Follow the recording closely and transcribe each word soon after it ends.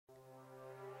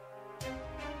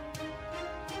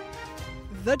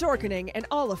The Dorkening and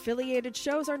all affiliated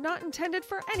shows are not intended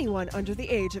for anyone under the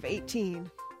age of 18.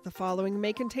 The following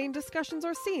may contain discussions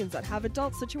or scenes that have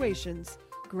adult situations,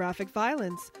 graphic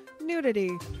violence,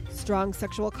 nudity, strong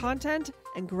sexual content,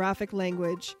 and graphic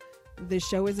language. This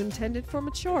show is intended for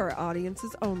mature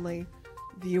audiences only.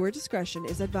 Viewer discretion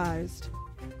is advised.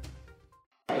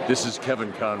 This is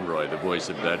Kevin Conroy, the voice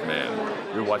of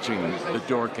Batman. You're watching The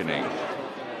Dorkening.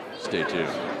 Stay tuned.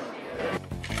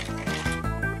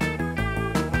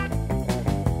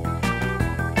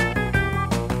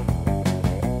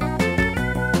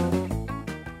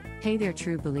 Hey there,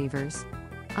 true believers.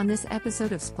 On this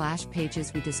episode of Splash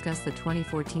Pages, we discuss the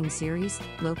 2014 series,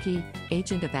 Loki,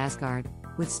 Agent of Asgard,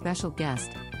 with special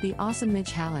guest, the awesome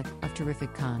Midge Halleck of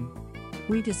Terrific Con.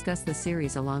 We discuss the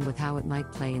series along with how it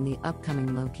might play in the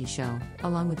upcoming Loki show,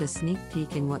 along with a sneak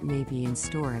peek in what may be in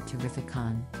store at Terrific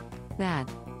Con. That,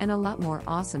 and a lot more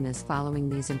awesomeness following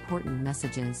these important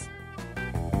messages.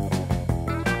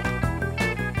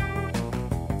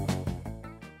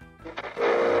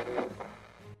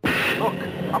 Look,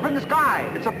 up in the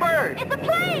sky, it's a bird! It's a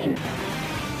plane!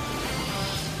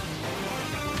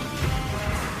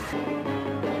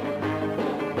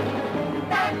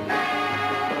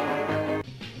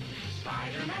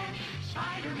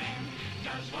 Spider-Man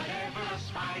does whatever a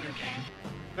spider can.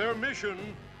 Their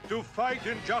mission, to fight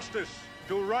injustice,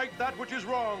 to right that which is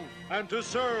wrong, and to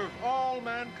serve all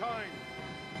mankind.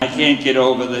 I can't get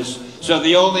over this, so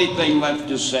the only thing left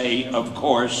to say, of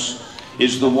course,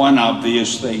 is the one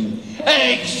obvious thing.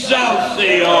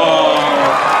 Excelsior!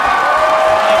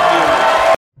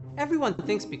 Everyone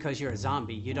thinks because you're a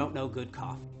zombie, you don't know good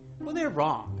coffee. Well, they're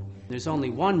wrong. There's only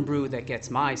one brew that gets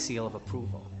my seal of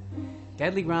approval.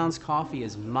 Deadly Grounds coffee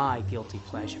is my guilty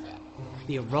pleasure.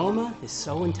 The aroma is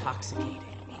so intoxicating.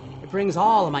 It brings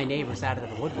all of my neighbors out of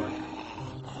the woodwork.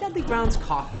 Deadly Grounds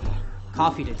coffee.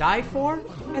 Coffee to die for,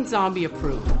 and zombie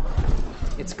approved.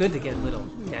 It's good to get a little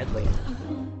deadly.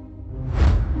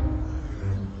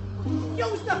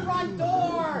 Use the front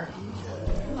door!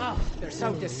 Oh, they're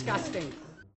so disgusting.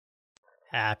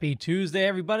 Happy Tuesday,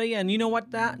 everybody, and you know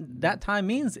what that time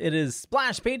means? It is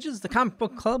Splash Pages, the comic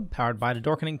book club, powered by the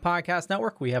Dorkening Podcast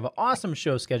Network. We have an awesome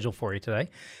show scheduled for you today.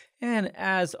 And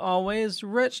as always,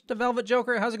 Rich, the Velvet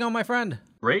Joker, how's it going, my friend?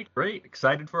 Great.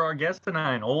 Excited for our guest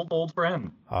tonight, old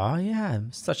friend. Oh, yeah,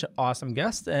 such an awesome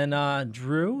guest. And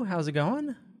Drew, how's it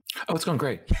going? Oh, it's going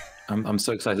great. I'm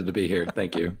so excited to be here.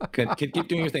 Thank you. Keep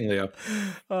doing your thing, Leo.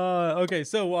 Okay,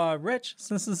 so Rich,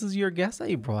 since this is your guest that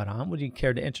you brought on, would you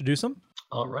care to introduce him?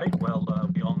 All right. Well,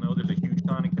 we all know there's a huge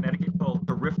con in Connecticut called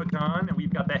Terrificon, and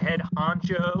we've got the head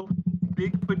honcho,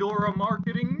 Big Fedora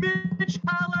Marketing, Midge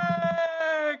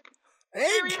Halleck.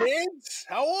 Hey, kids.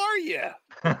 How are you?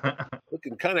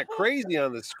 Looking kind of crazy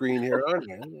on the screen here, aren't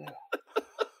you?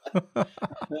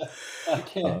 I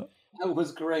can't. That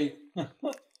was great.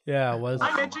 Yeah, it was.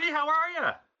 Hi, Midgey. How are you?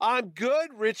 I'm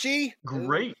good, Richie.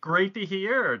 Great to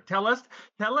hear. Tell us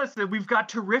that we've got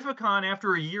Terrificon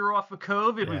after a year off of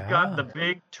COVID. Yeah. We've got the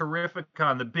big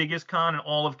Terrificon, the biggest con in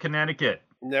all of Connecticut.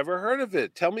 Never heard of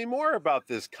it. Tell me more about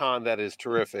this con that is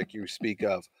terrific you speak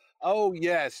of. Oh,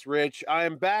 yes, Rich. I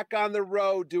am back on the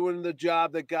road doing the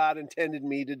job that God intended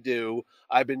me to do.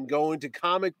 I've been going to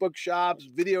comic book shops,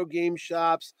 video game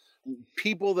shops,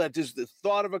 people that just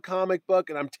thought of a comic book,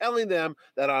 and I'm telling them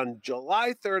that on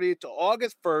July 30th to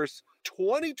August 1st,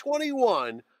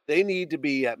 2021, they need to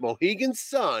be at Mohegan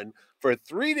Sun for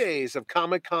 3 days of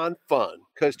Comic-Con fun,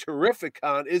 because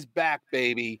Terrificon is back,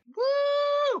 baby.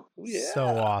 Woo! Yeah. So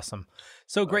awesome.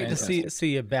 So great to see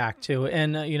you back, too.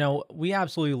 And, we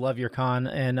absolutely love your con.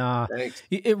 And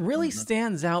it really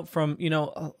stands out from,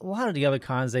 a lot of the other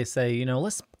cons. They say,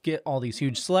 let's get all these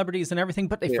huge celebrities and everything,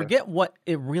 but they forget what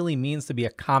it really means to be a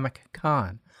comic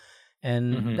con.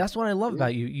 And that's what I love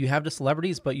about you. You have the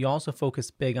celebrities, but you also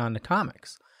focus big on the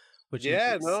comics. Which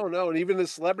no. And even the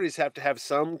celebrities have to have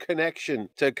some connection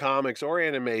to comics or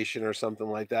animation or something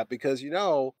like that. Because,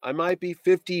 I might be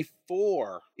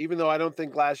 54, even though I don't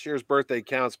think last year's birthday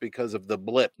counts because of the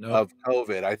blip of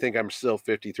COVID. I think I'm still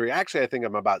 53. Actually, I think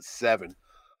I'm about 7.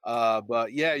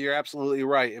 But yeah, you're absolutely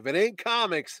right. If it ain't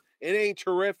comics, it ain't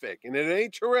terrific. And it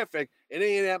ain't terrific, it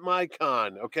ain't at my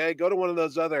con. Okay, go to one of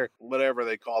those other, whatever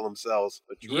they call themselves.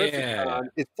 But Terrific Con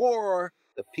is for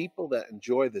the people that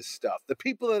enjoy this stuff, the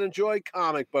people that enjoy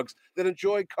comic books, that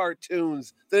enjoy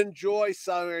cartoons, that enjoy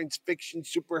science fiction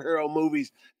superhero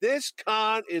movies. This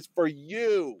con is for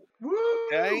you. Woo!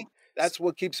 Okay? That's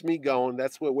what keeps me going.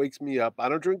 That's what wakes me up. I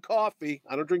don't drink coffee.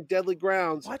 I don't drink Deadly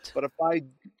Grounds. What? But if I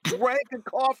drank a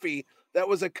coffee that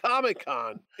was a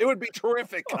Comic-Con, it would be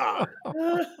Terrific Con.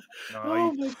 Oh,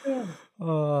 my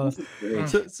God.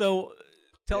 So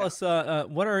Tell us,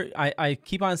 what are, I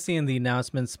keep on seeing the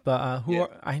announcements, but who are,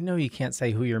 I know you can't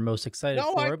say who you're most excited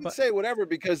for. No, I can say whatever,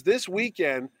 because this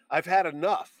weekend I've had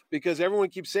enough, because everyone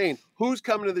keeps saying, who's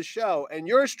coming to the show? And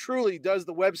yours truly does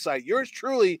the website. Yours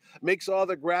truly makes all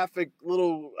the graphic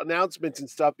little announcements and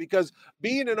stuff, because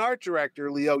being an art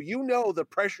director, Leo, you know the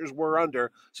pressures we're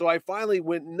under. So I finally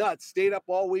went nuts, stayed up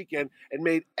all weekend and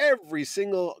made every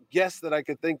single guest that I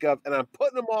could think of. And I'm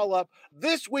putting them all up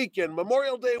this weekend,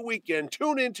 Memorial Day weekend.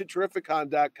 Tune in to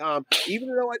Terrificon.com.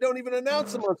 Even though I don't even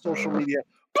announce them on social media,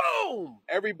 boom,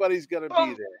 everybody's going to be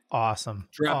there. Awesome.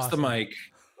 Drops the mic.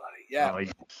 Yeah.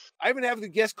 I even have the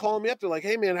guests calling me up. They're like,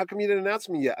 hey, man, how come you didn't announce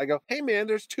me yet? I go, hey, man,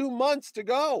 there's 2 months to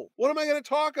go. What am I going to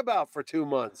talk about for 2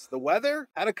 months? The weather?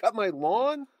 How to cut my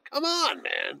lawn? Come on,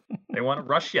 man. They want to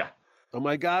rush you. Oh,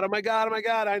 my God. Oh, my God. Oh, my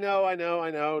God. I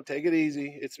know. Take it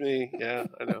easy. It's me. Yeah,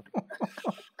 I know.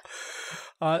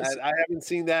 I haven't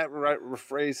seen that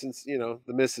phrase since, the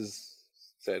missus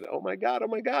said, oh, my God,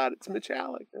 it's Mitch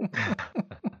Halleck.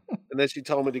 And then she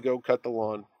told me to go cut the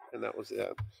lawn. And that was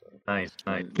it. So. Nice.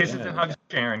 Kisses and hugs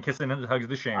to Sharon. Kissing and hugs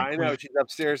to Sharon. I know. She's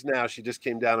upstairs now. She just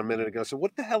came down a minute ago. So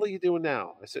what the hell are you doing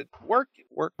now? I said, work.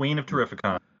 Queen of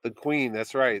Terrificon. The queen.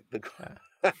 That's right. The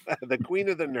queen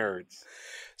of the nerds.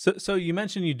 So you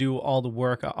mentioned you do all the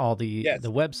work, all the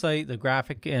website, the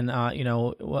graphic, and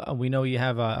we know you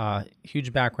have a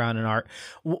huge background in art.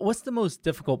 What's the most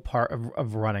difficult part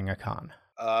of running a con?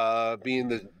 Being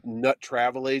the nut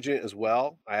travel agent as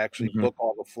well. I actually book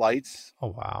all the flights. Oh,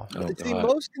 wow. See,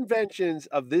 most conventions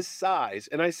of this size,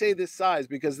 and I say this size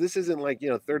because this isn't like,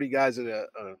 30 guys at a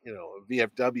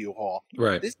VFW hall.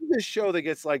 Right. This is a show that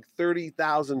gets like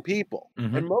 30,000 people.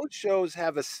 And most shows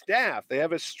have a staff. They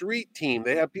have a street team.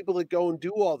 They have people that go and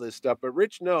do all this stuff. But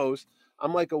Rich knows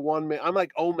I'm like I'm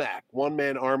like OMAC,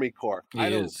 one-man Army Corps.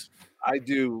 I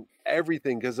do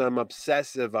everything because I'm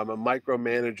obsessive. I'm a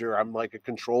micromanager. I'm like a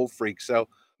control freak. So,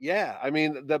 yeah, I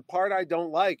mean, the part I don't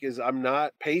like is I'm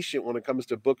not patient when it comes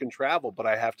to book and travel, but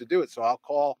I have to do it. So I'll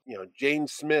call,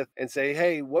 James Smith and say,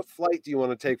 hey, what flight do you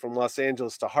want to take from Los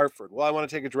Angeles to Hartford? Well, I want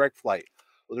to take a direct flight.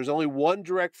 Well, there's only one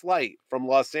direct flight from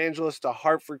Los Angeles to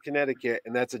Hartford, Connecticut,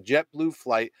 and that's a JetBlue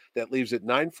flight that leaves at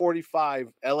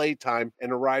 9:45 LA time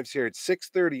and arrives here at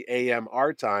 6:30 a.m.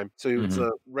 our time. So it's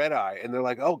a red eye. And they're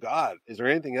like, oh, God, is there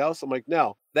anything else? I'm like,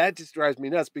 no, that just drives me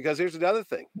nuts, because here's another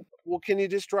thing. Well, can you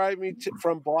just drive me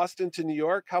from Boston to New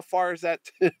York? How far is that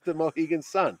to the Mohegan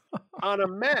Sun? On a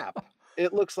map,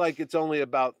 it looks like it's only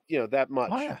about, that much.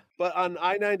 Oh, yeah. But on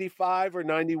I-95 or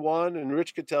 91, and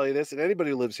Rich could tell you this, and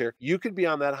anybody who lives here, you could be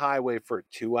on that highway for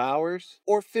 2 hours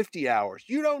or 50 hours.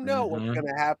 You don't know what's going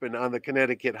to happen on the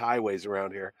Connecticut highways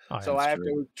around here. Oh, so I have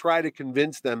to try to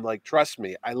convince them, like, trust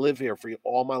me, I live here for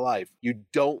all my life. You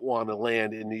don't want to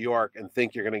land in New York and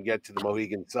think you're going to get to the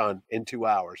Mohegan Sun in 2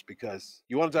 hours, because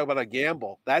you want to talk about a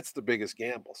gamble. That's the biggest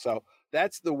gamble. So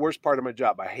that's the worst part of my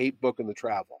job. I hate booking the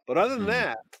travel. But other than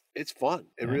that, it's fun.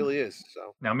 It really is.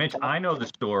 So now, Mitch, I know the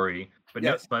story, but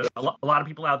a lot of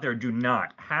people out there do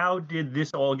not. How did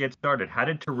this all get started? How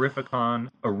did Terrificon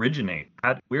originate?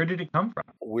 Where did it come from?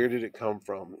 Where did it come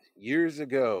from? Years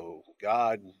ago,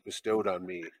 God bestowed on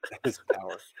me his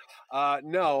power.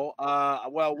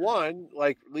 Well, one,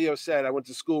 like Leo said, I went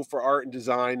to school for art and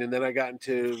design, and then I got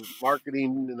into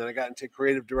marketing, and then I got into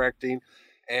creative directing.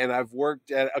 And I've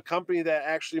worked at a company that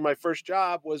actually my first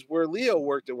job was where Leo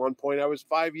worked at one point. I was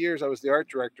 5 years. I was the art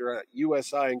director at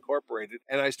USI Incorporated.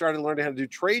 And I started learning how to do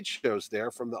trade shows there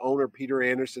from the owner, Peter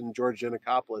Anderson and George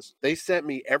Giannakopoulos. They sent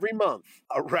me every month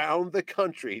around the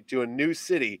country to a new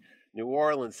city, New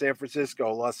Orleans, San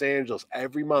Francisco, Los Angeles.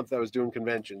 Every month I was doing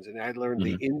conventions, and I learned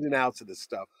the ins and outs of this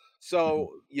stuff.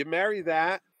 So you marry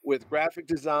that with graphic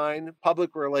design,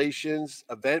 public relations,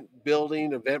 event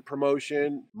building, event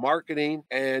promotion, marketing,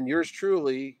 and yours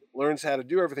truly learns how to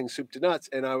do everything soup to nuts.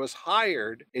 And I was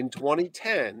hired in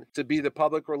 2010 to be the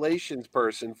public relations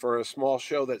person for a small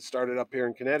show that started up here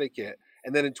in Connecticut.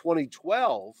 And then in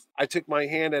 2012, I took my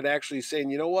hand at actually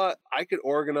saying, you know what, I could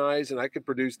organize and I could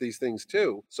produce these things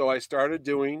too. So I started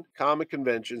doing comic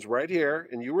conventions right here,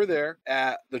 and you were there,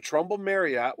 at the Trumbull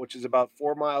Marriott, which is about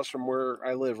 4 miles from where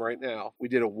I live right now. We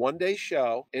did a one-day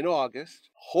show in August.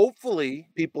 Hopefully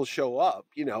people show up,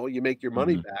 you make your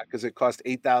money back, because it cost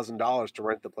 $8,000 to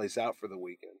rent the place out for the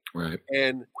weekend. Right.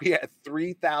 And we had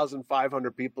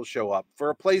 3,500 people show up for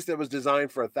a place that was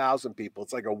designed for 1,000 people.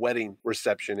 It's like a wedding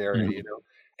reception area,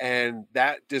 And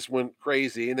that just went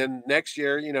crazy. And then next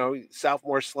year,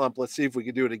 sophomore slump, let's see if we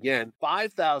could do it again.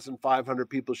 5,500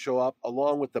 people show up,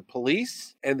 along with the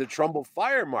police and the Trumbull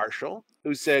Fire Marshal,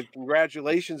 who said,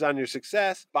 congratulations on your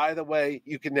success. By the way,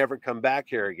 you can never come back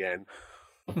here again.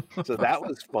 So that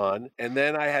was fun. And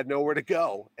then I had nowhere to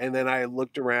go. And then I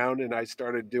looked around and I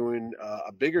started doing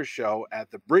a bigger show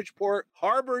at the Bridgeport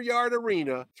Harbor Yard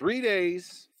Arena, 3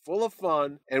 days. Full of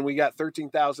fun, and we got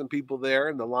 13,000 people there,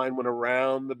 and the line went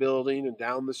around the building and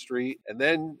down the street. And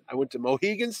then I went to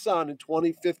Mohegan Sun in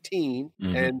 2015,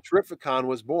 and Terrificon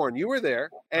was born. You were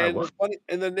there, and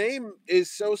the name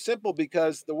is so simple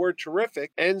because the word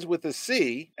terrific ends with a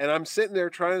C, and I'm sitting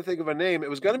there trying to think of a name. It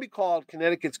was going to be called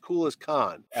Connecticut's Coolest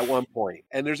Con at one point,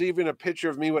 and there's even a picture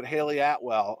of me with Haley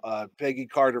Atwell, Peggy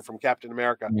Carter from Captain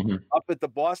America, up at the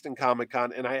Boston Comic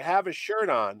Con, and I have a shirt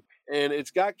on. And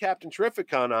it's got Captain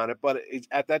Terrificon on it, but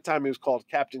at that time it was called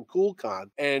Captain Cool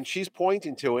Con. And she's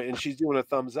pointing to it and she's doing a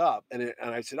thumbs up. And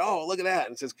I said, oh, look at that.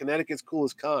 And it says Connecticut's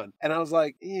Coolest Con. And I was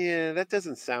like, yeah, that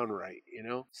doesn't sound right, you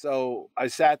know? So I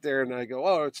sat there and I go,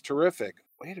 oh, it's terrific.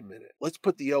 Wait a minute. Let's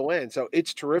put the O-N. So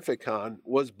It's Terrificon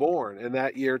was born. And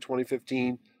that year,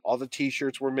 2015, all the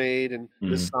T-shirts were made and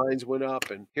the signs went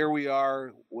up. And here we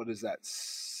are, what is that,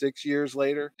 6 years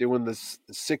later, doing the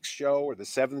 6th show or the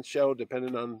 7th show,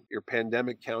 depending on your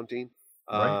pandemic counting.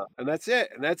 Right. And that's it.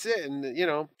 And, you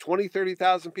know, 20,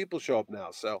 30,000 people show up now.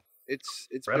 So it's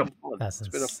been fun. It's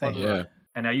been a fun run.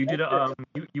 And now you did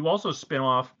you also spin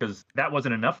off because that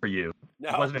wasn't enough for you. No.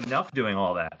 It wasn't enough doing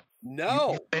all that.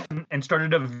 No. And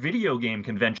started a video game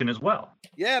convention as well.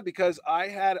 Yeah, because I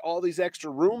had all these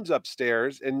extra rooms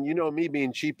upstairs, and you know me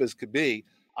being cheap as could be,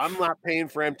 I'm not paying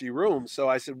for empty rooms. So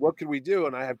I said, what could we do?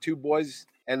 And I have 2 boys,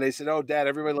 and they said, oh, Dad,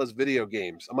 everybody loves video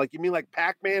games. I'm like, you mean like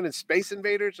Pac-Man and Space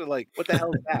Invaders? Or like, what the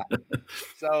hell is that?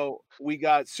 So we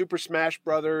got Super Smash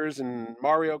Brothers and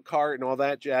Mario Kart and all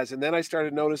that jazz. And then I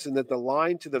started noticing that the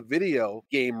line to the video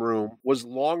game room was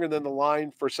longer than the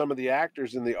line for some of the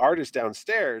actors and the artists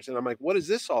downstairs. And I'm like, what is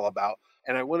this all about?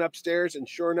 And I went upstairs, and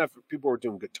sure enough, people were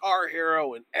doing Guitar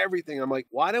Hero and everything. I'm like,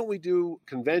 why don't we do a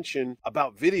convention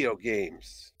about video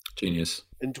games? Genius.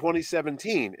 In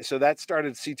 2017. So that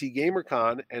started CT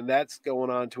GamerCon, and that's going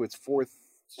on to its 4th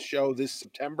show this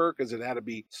September because it had to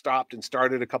be stopped and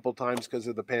started a couple times because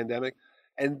of the pandemic.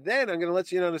 And then I'm going to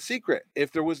let you in on a secret.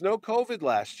 If there was no COVID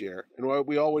last year, and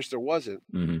we all wish there wasn't,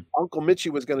 Uncle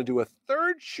Mitchie was going to do a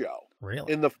 3rd show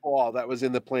in the fall that was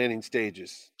in the planning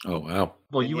stages. Oh, wow.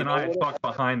 Well, you and I had talked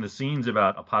behind the scenes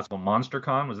about a possible Monster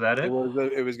Con. Was that it?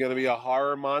 It was going to be a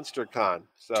horror Monster Con.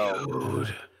 So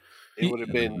Dude. It would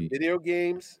have been video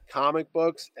games, comic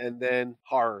books, and then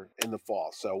horror in the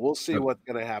fall. So we'll see what's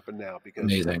going to happen now because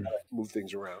we move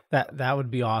things around. That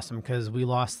would be awesome because we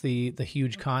lost the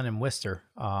huge con in Worcester.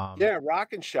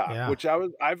 Rock and Shock, which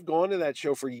I've gone to that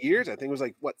show for years. I think it was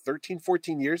like, 13,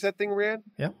 14 years that thing ran?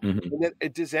 Yeah. And then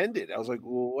it just ended. I was like,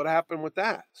 well, what happened with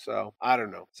that? So I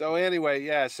don't know. So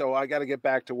anyway, so I got to get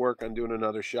back to work on doing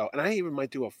another show. And I even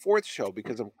might do a 4th show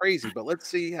because I'm crazy, but let's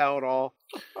see how it all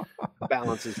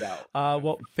balances out.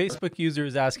 Well, Facebook user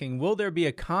is asking, will there be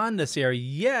a con this year?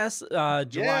 Yes,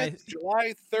 July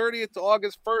 30th to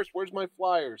August 1st. Where's my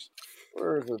flyers?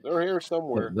 Where is it? They're here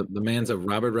somewhere. The man's of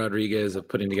Robert Rodriguez of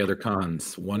putting together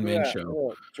cons. One-man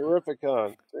show. Yeah.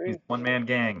 Terrificon. One-man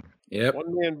gang. Yep.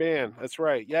 One-man band. That's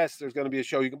right. Yes, there's going to be a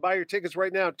show. You can buy your tickets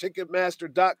right now,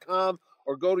 Ticketmaster.com.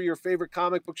 Or go to your favorite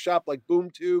comic book shop like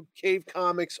BoomTube, Cave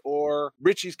Comics, or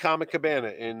Richie's Comic Cabana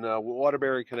in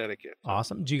Waterbury, Connecticut.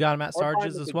 Awesome. Do you got them at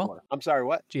Sarge's as well? I'm sorry,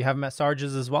 what? Do you have them at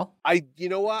Sarge's as well? You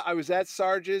know what? I was at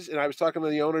Sarge's and I was talking to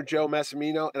the owner, Joe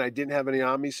Massimino, and I didn't have any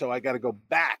on me, so I got to go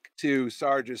back to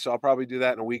Sarge's. So I'll probably do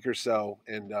that in a week or so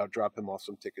and drop him off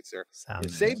some tickets there.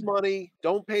 Save money.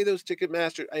 Don't pay those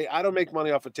Ticketmaster. I don't make money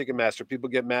off of Ticketmaster. People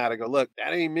get mad. I go, look,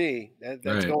 that ain't me. That's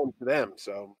going to them.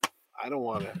 So I don't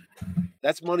want to.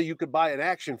 That's money you could buy an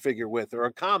action figure with or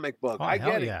a comic book. Oh, I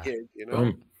get it, kid. You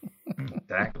know.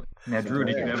 Exactly. Now, Drew,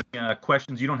 did you have any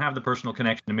questions? You don't have the personal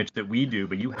connection to Mitch that we do,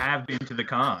 but you have been to the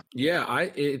con. Yeah,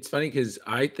 it's funny because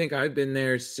I think I've been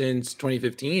there since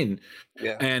 2015.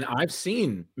 Yeah. And I've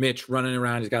seen Mitch running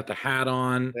around. He's got the hat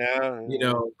on,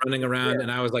 running around. Yeah.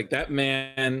 And I was like, that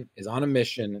man is on a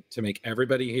mission to make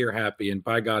everybody here happy. And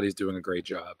by God, he's doing a great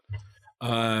job.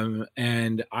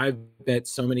 And I've met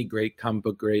so many great comic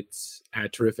book greats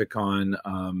at Terrificon.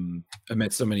 I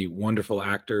met so many wonderful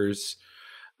actors.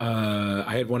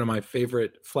 I had one of my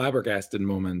favorite flabbergasted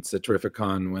moments at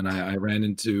Terrificon when I ran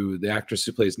into the actress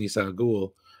who plays Nisa Al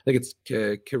Ghul. I think it's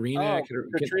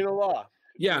Katrina Law.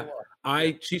 Yeah.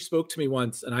 She spoke to me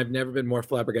once, and I've never been more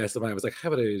flabbergasted. I was like, whoa,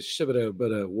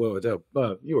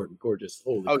 you are gorgeous.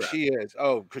 Holy crap. She is.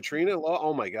 Oh, Katrina Law.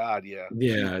 Oh my God, yeah.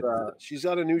 Yeah. She's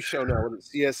on a new show now.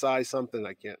 CSI something.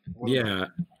 I can't. Yeah.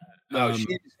 No,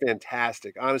 she's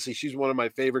fantastic. Honestly, she's one of my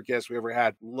favorite guests we ever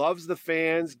had. Loves the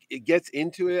fans. It gets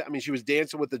into it. I mean, she was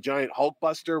dancing with the giant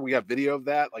Hulkbuster. We got video of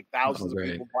that. Like thousands of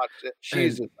people watched it.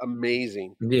 She's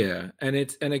amazing. Yeah, and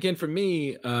again for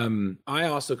me, I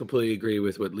also completely agree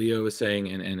with what Leo was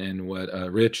saying and what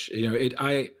Rich. You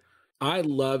know, I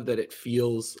love that it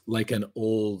feels like an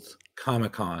old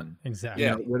Comic-Con. Exactly.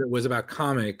 You know, when it was about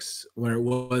comics, when it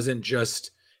wasn't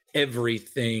just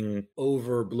everything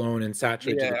overblown and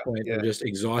saturated to the point of just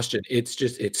exhaustion.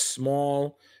 It's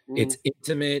small, it's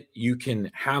intimate. You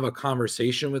can have a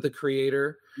conversation with the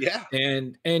creator. Yeah.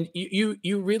 And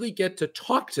you really get to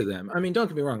talk to them. I mean, don't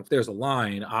get me wrong, if there's a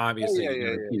line, obviously,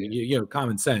 you know,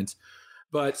 common sense.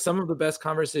 But some of the best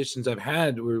conversations I've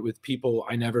had were with people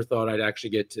I never thought I'd actually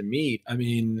get to meet. I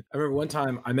mean, I remember one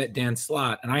time I met Dan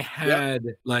Slott and I had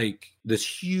like this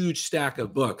huge stack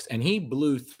of books and he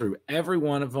blew through every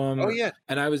one of them. Oh, yeah.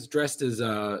 And I was dressed as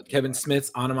Kevin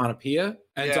Smith's Onomatopoeia.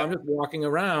 And so I'm just walking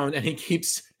around and he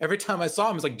keeps, every time I saw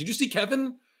him, he's like, did you see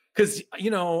Kevin? Because,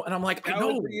 you know, and I'm like, I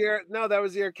know. That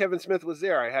was the year Kevin Smith was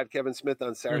there. I had Kevin Smith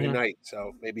on Saturday night.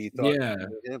 So maybe he thought.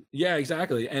 Yeah,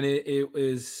 exactly. And it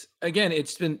was, again,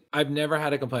 I've never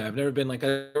had a complaint. I've never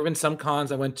been some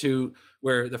cons I went to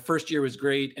where the first year was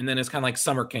great. And then it's kind of like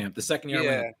summer camp. The second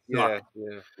year, yeah.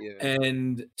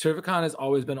 And Terrificon has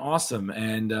always been awesome.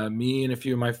 And me and a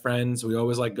few of my friends, we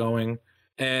always like going.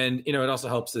 And, you know, it also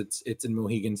helps it's in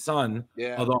Mohegan Sun.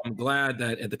 Yeah. Although I'm glad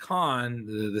that at the con,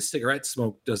 the cigarette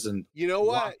smoke doesn't. You know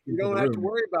what? You don't have to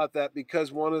worry about that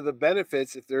because one of the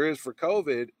benefits, if there is for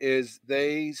COVID, is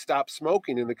they stop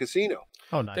smoking in the casino.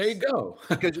 Oh, nice. There you go.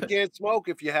 Because you can't smoke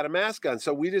if you had a mask on.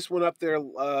 So we just went up there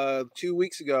 2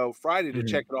 weeks ago, Friday, to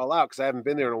check it all out because I haven't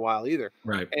been there in a while either.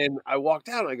 Right. And I walked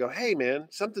out and I go, hey, man,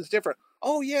 something's different.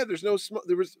 Oh, yeah, there's no smoke.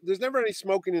 There's never any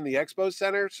smoking in the expo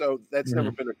center. So that's never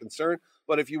been a concern.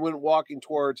 But if you went walking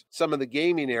towards some of the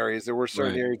gaming areas, there were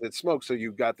certain areas that smoked. So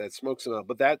you got that smoke smell.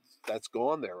 But that's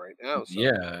gone there right now. So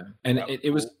yeah. And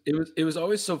it was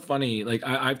always so funny. Like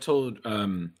I've told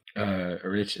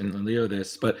Rich and Leo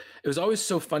this, but it was always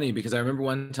so funny because I remember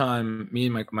one time me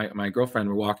and my girlfriend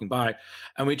were walking by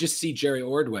and we just see Jerry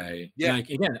Ordway. Yeah. Like,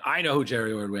 again, I know who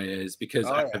Jerry Ordway is because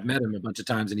I've met him a bunch of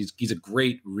times and he's a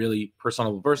great, really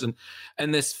personable person.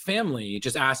 And this family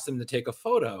just asked him to take a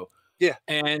photo. Yeah.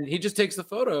 And he just takes the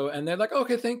photo and they're like,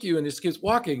 okay, thank you. And just keeps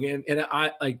walking. And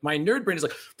I like my nerd brain is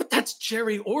like, but that's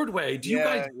Jerry Ordway. Do you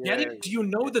guys get it? Do you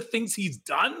know the things he's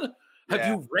done? Have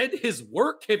you read his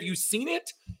work? Have you seen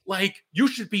it? Like, you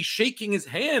should be shaking his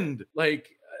hand. Like,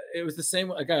 it was the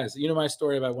same. Guys, you know my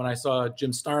story about when I saw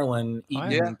Jim Starlin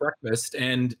eating breakfast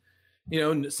and, you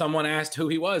know, someone asked who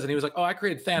he was and he was like, oh, I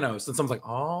created Thanos. And someone's like,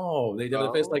 oh, they did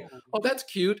the face like, oh, that's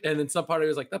cute. And then some party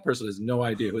was like, that person has no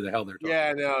idea who the hell they're talking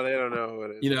about. No, they don't know who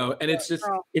it is. You know, and it's just,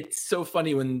 it's so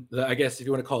funny when, I guess if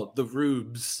you want to call it the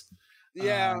rubes. They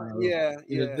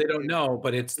don't know,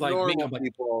 but it's the like normal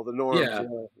people, the norms.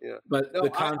 But the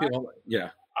con people,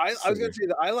 I was going to say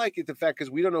that I like it, the fact, because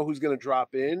we don't know who's going to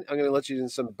drop in. I'm going to let you in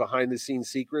some behind the scenes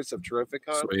secrets of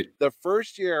Terrificon. Sweet. The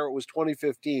first year was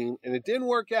 2015, and it didn't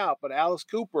work out, but Alice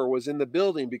Cooper was in the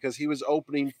building because he was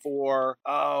opening for,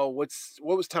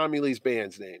 what was Tommy Lee's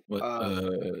band's name?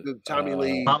 Tommy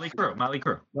Lee. Motley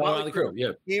Crue,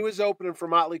 yeah. He was opening for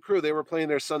Motley Crue. They were playing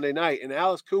there Sunday night, and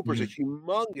Alice Cooper's a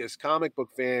humongous comic book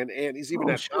fan, and he's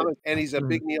even and he's a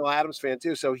big Neil Adams fan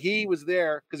too. So he was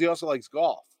there because he also likes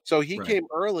golf. So he came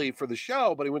early for the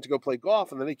show, but he went to go play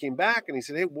golf, and then he came back and he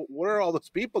said, hey, where are all those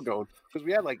people going? Because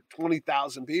we had like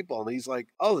 20,000 people, and he's like,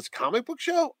 oh, this comic book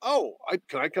show? Oh,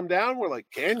 can I come down? We're like,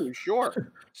 can you?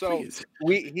 Sure. So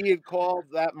he had called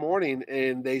that morning,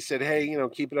 and they said, hey, you know,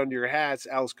 keep it under your hats.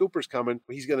 Alice Cooper's coming.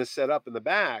 He's going to set up in the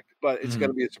back, but it's going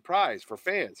to be a surprise for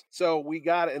fans. So we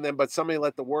got it, and then but somebody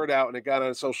let the word out, and it got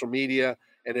on social media.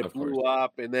 And it blew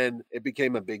up, and then it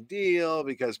became a big deal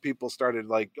because people started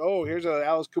like, oh, here's an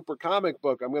Alice Cooper comic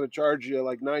book. I'm going to charge you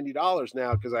like $90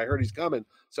 now because I heard he's coming.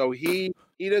 So he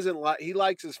doesn't like, he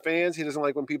likes his fans. He doesn't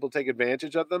like when people take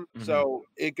advantage of them. So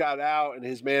it got out, and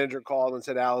his manager called and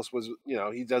said Alice was, you know,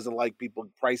 he doesn't like people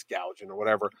price gouging or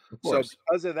whatever. So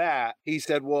because of that, he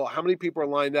said, well, how many people are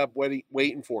lined up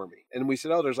waiting for me? And we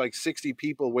said, oh, there's like 60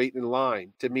 people waiting in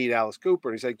line to meet Alice Cooper.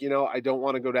 And he's like, you know, I don't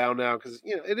want to go down now because,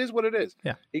 you know, it is what it is.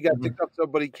 Yeah. He got picked up,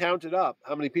 but he counted up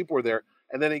how many people were there.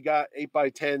 And then he got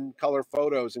 8x10 color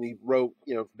photos, and he wrote,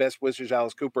 best wishes,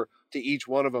 Alice Cooper, to each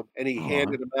one of them, and he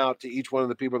handed them out to each one of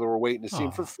the people that were waiting to see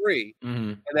him for free.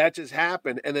 And that just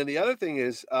happened. And then the other thing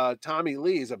is, Tommy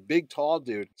Lee is a big, tall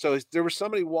dude. So there was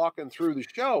somebody walking through the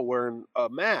show wearing a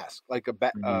mask, like a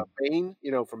Bane,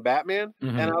 from Batman.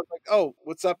 And I was like, oh,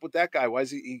 what's up with that guy? Why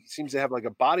is he seems to have like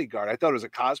a bodyguard? I thought it was a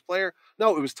cosplayer.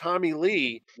 No, it was Tommy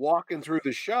Lee walking through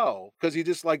the show because he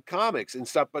just liked comics and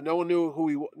stuff, but no one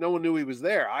knew he was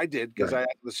there. I did, because I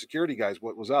asked the security guys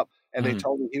what was up, and they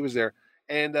told me he was there.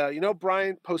 And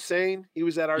Brian Posehn, he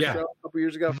was at our show a couple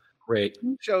years ago. Great.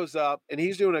 He shows up, and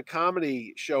he's doing a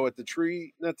comedy show at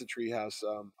not the Treehouse.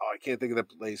 I can't think of the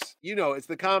place. It's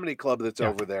the comedy club that's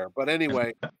over there. But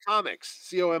anyway, Comics,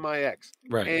 COMIX.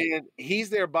 Right. And he's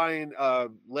there buying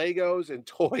Legos and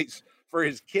toys for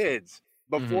his kids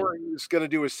before he was going to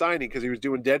do a signing, because he was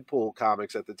doing Deadpool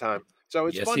comics at the time. So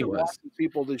it's fun to watch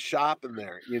people just shop in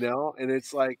there, and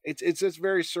it's like, it's just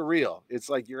very surreal. It's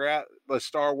like you're at a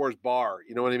Star Wars bar,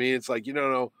 you know what I mean? It's like, you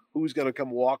don't know who's going to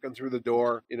come walking through the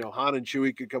door. Han and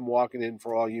Chewie could come walking in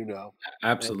for all you know.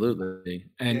 Absolutely.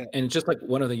 And just like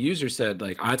one of the users said,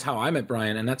 like, that's how I met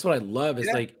Brian. And that's what I love is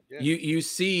you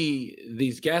see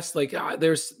these guests, like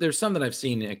there's some that I've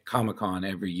seen at Comic-Con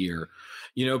every year,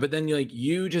 but then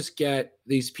you just get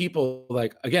these people,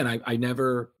 like, again, I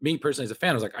never, me personally as a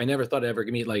fan, I was like, I never thought I'd ever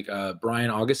meet like Brian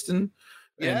Augustin.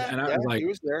 And I was like, he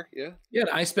was there. Yeah. Yeah.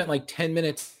 I spent like 10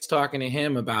 minutes talking to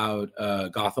him about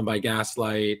Gotham by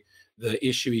Gaslight, the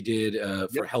issue he did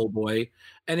for Hellboy.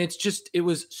 And it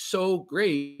was so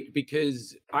great,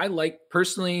 because I like,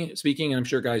 personally speaking, and I'm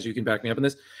sure guys, you can back me up on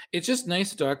this, it's just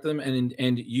nice to talk to them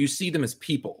and you see them as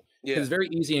people. Yeah. It's very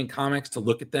easy in comics to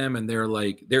look at them and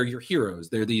they're your heroes.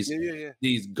 They're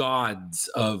these gods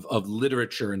of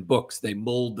literature and books. They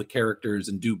mold the characters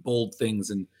and do bold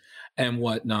things and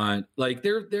whatnot. Like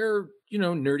they're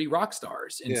nerdy rock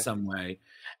stars in some way.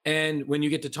 And when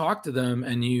you get to talk to them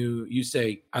and you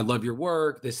say, I love your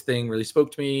work, this thing really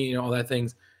spoke to me, all that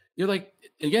things, you're like,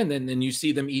 again, then you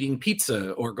see them eating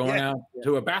pizza or going out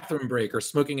to a bathroom break or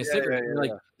smoking a cigarette. You're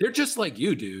like, they're just like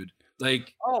you, dude.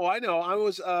 Like, oh, I know. I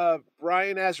was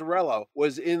Brian Azzarello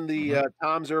was in the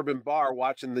Tom's Urban Bar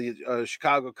watching the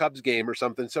Chicago Cubs game or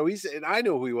something. So and I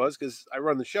know who he was because I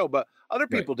run the show, but other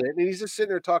people didn't. And he's just sitting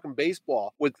there talking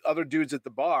baseball with other dudes at the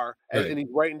bar, and he's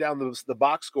writing down the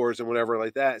box scores and whatever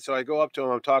like that. So I go up to him,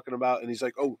 I'm talking about, and he's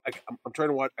like, "Oh, I'm trying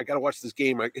to watch. I got to watch this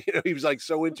game." He was like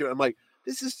so into it. I'm like,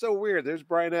 this is so weird. There's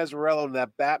Brian Azzarello, and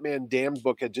that Batman Damned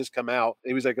book had just come out.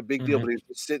 It was like a big deal, but he was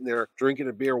just sitting there drinking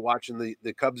a beer watching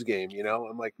the Cubs game,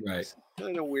 I'm like, it's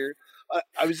kind of weird.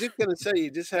 I was just going to say, you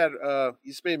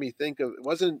just made me think of, it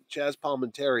wasn't Chaz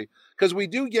Palminteri, because we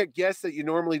do get guests that you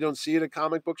normally don't see at a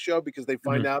comic book show because they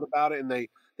find out about it and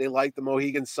they like the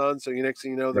Mohegan Sun. So next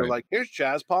thing you know, they're like, here's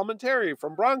Chaz Palminteri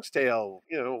from Bronx Tale,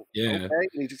 okay? And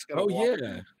he just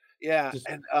Yeah.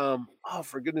 And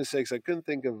for goodness sakes, I couldn't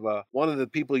think of one of the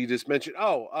people you just mentioned.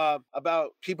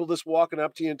 About people just walking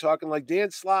up to you and talking. Like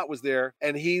Dan Slott was there,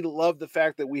 and he loved the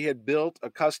fact that we had built a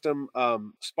custom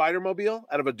Spider-Mobile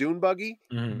out of a dune buggy,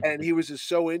 and he was just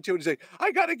so into it. He's like,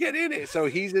 I got to get in it. So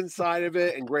he's inside of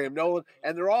it, and Graham Nolan,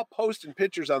 and they're all posting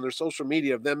pictures on their social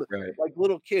media of them like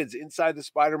little kids inside the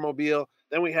Spider-Mobile.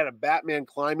 Then we had a Batman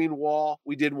climbing wall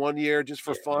we did one year just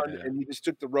for fun, and you just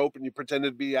took the rope and you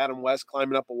pretended to be Adam West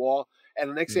climbing up a wall. And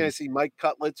the next thing I see, Mike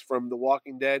Cutlitz from The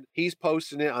Walking Dead, he's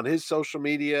posting it on his social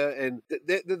media, and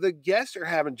the guests are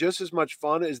having just as much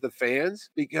fun as the fans,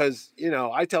 because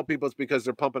I tell people it's because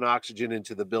they're pumping oxygen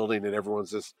into the building and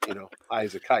everyone's just high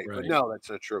as a kite. But no, that's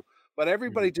not true. But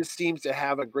everybody just seems to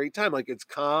have a great time. Like, it's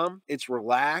calm, it's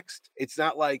relaxed. It's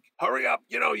not like, hurry up,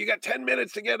 you got 10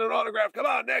 minutes to get an autograph. Come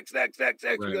on, next.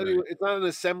 It's not an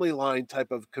assembly line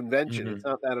type of convention. It's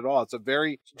not that at all. It's a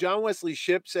very, John Wesley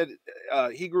Shipp said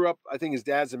he grew up, I think his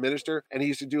dad's a minister, and he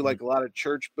used to do like a lot of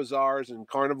church bazaars and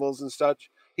carnivals and such.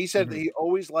 He said that he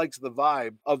always likes the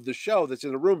vibe of the show that's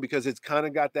in the room because it's kind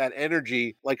of got that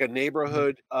energy, like a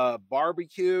neighborhood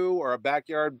barbecue or a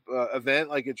backyard event,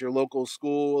 like at your local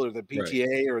school or the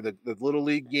PTA or the Little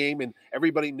League game, and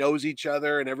everybody knows each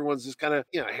other and everyone's just kind of,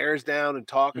 hairs down and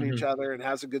talking to each other and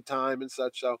has a good time and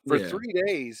such. So for 3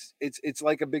 days, it's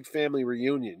like a big family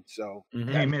reunion. So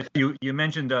Hey, Mitch, you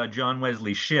mentioned John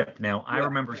Wesley Shipp. Now, I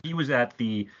remember he was at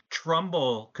the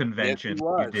Trumbull convention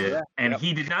you did, and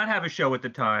he did not have a show at the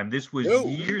time. This was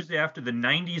years after the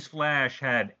 90s Flash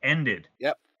had ended.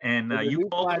 Yep. And you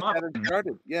called him up. And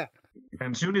started. Yeah.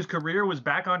 And soon his career was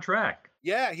back on track.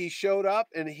 Yeah, he showed up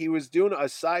and he was doing a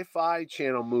Sci-Fi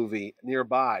Channel movie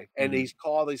nearby, and he's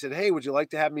called. He said, "Hey, would you like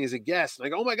to have me as a guest?" And I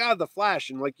go, "Oh my God, The Flash!"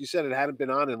 And like you said, it hadn't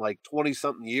been on in like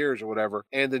 20-something years or whatever,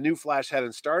 and the new Flash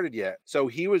hadn't started yet. So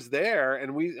he was there,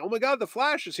 and oh my God, The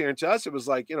Flash is here. And to us, it was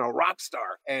like, rock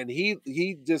star. And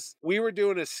we were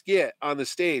doing a skit on the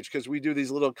stage because we do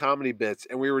these little comedy bits,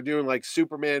 and we were doing like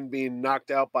Superman being knocked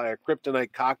out by a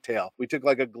kryptonite cocktail. We took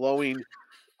like a glowing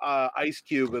ice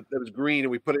cube that was green, and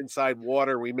we put it inside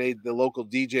water. We made the local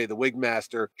DJ, the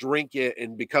Wigmaster, drink it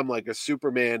and become like a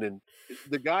Superman. And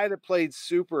the guy that played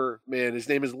Superman, his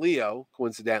name is Leo,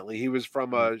 coincidentally. He was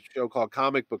from a show called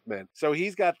Comic Book Men. So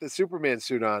he's got the Superman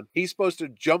suit on. He's supposed to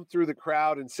jump through the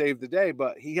crowd and save the day,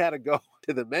 but he had to go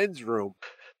to the men's room.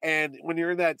 And when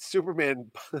you're in that Superman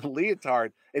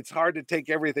leotard, it's hard to take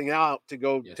everything out to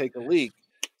go take a leak.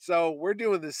 So we're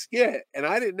doing the skit, and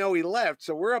I didn't know he left.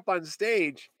 So we're up on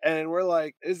stage, and we're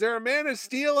like, is there a Man of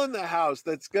Steel in the house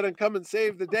that's going to come and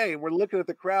save the day? And we're looking at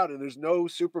the crowd, and there's no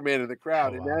Superman in the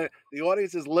crowd. The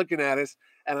audience is looking at us,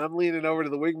 and I'm leaning over to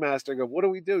the Wigmaster. I go, what do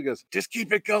we do? He goes, just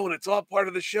keep it going. It's all part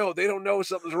of the show. They don't know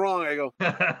something's wrong. I go,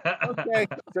 okay.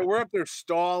 So we're up there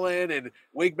stalling, and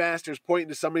Wigmaster's pointing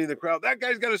to somebody in the crowd. That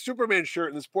guy's got a Superman shirt.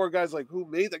 And this poor guy's like, who,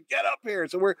 me? Get up here.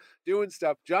 So we're doing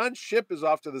stuff. John Shipp is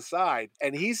off to the side,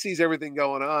 and he sees everything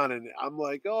going on. And I'm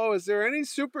like, oh, is there any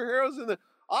superheroes in the...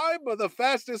 I'm the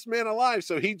fastest man alive.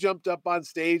 So he jumped up on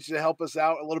stage to help us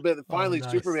out a little bit. And finally,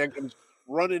 Superman comes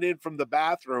running in from the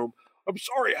bathroom. I'm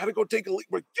sorry, I had to go take a leak,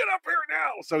 but get up here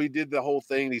now. So he did the whole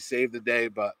thing. He saved the day.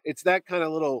 But it's that kind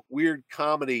of little weird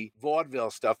comedy vaudeville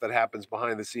stuff that happens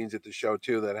behind the scenes at the show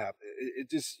too. That happens. It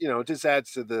just, it just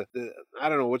adds to the I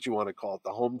don't know what you want to call it, the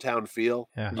hometown feel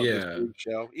of this big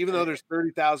show. Even though there's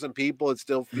 30,000 people, it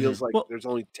still feels like there's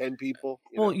only 10 people.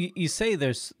 You say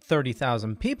there's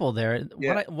 30,000 people there.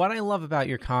 Yeah. What I love about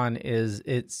your con is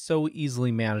it's so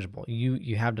easily manageable.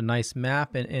 You have the nice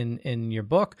map in your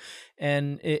book,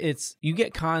 and you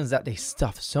get cons that they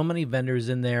stuff so many vendors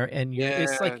in there, and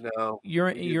it's like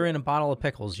you're in a bottle of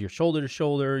pickles. You're shoulder to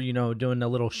shoulder, doing a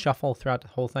little shuffle throughout the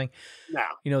whole thing.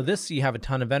 No. This you have a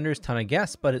ton of vendors, ton of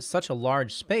guests, but it's such a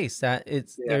large space that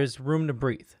there's room to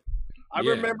breathe. I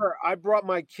remember I brought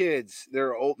my kids.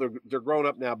 They're old. They're grown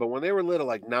up now. But when they were little,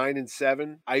 like 9 and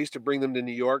 7, I used to bring them to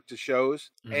New York to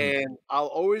shows. And I'll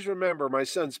always remember my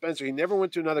son Spencer. He never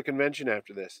went to another convention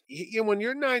after this. When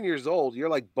you're 9 years old, you're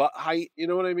like butt height. You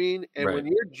know what I mean? And when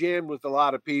you're jammed with a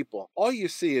lot of people, all you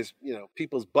see is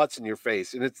people's butts in your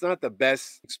face, and it's not the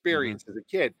best experience as a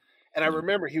kid. And I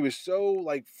remember he was so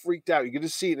like freaked out. You could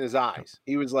just see it in his eyes.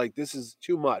 He was like, "This is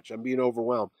too much. I'm being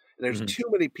overwhelmed." And there's too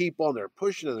many people, and they're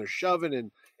pushing and they're shoving,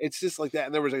 and it's just like that.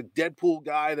 And there was a Deadpool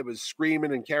guy that was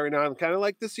screaming and carrying on, kind of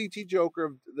like the CT Joker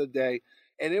of the day.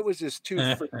 And it was just too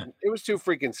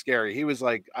freaking scary. He was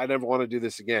like, I never want to do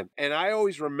this again. And I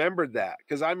always remembered that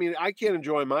because, I can't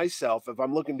enjoy myself if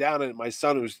I'm looking down at my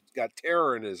son who's got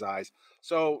terror in his eyes.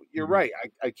 So you're right.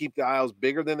 I keep the aisles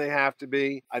bigger than they have to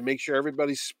be. I make sure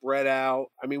everybody's spread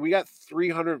out. We got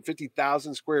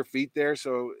 350,000 square feet there.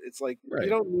 So it's like, you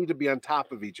don't need to be on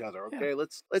top of each other. Okay. Yeah.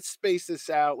 Let's space this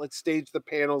out. Let's stage the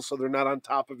panels so they're not on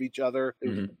top of each other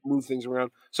and move things around.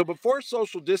 So before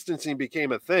social distancing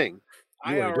became a thing,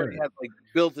 I already had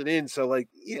built it in. So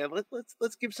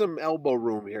let's give some elbow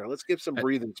room here. Let's give some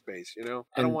breathing space. I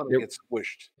don't want to get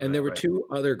squished. And there were two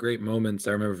other great moments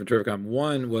I remember from Terrificon.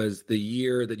 One was the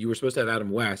year that you were supposed to have Adam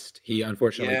West. He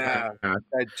unfortunately passed. I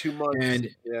had 2 months.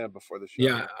 Before the show.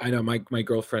 Yeah, I know. My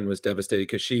girlfriend was devastated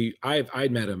because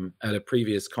I'd met him at a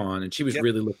previous con, and she was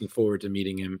really looking forward to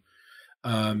meeting him.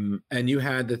 And you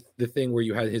had the thing where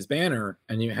you had his banner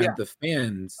and you had the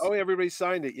fans. Oh, everybody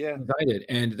signed it. Yeah. Signed it.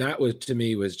 And that was, to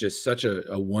me, was just such a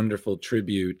wonderful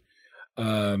tribute.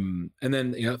 And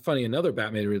then, funny, another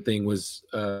Batman thing was,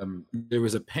 there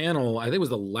was a panel, I think it was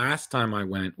the last time I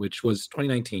went, which was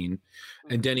 2019,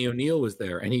 and Denny O'Neil was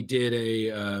there, and he did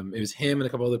it was him and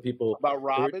a couple other people. About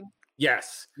Robin?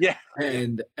 Yes. Yeah.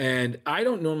 And I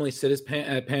don't normally sit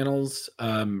at panels.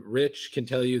 Rich can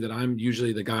tell you that I'm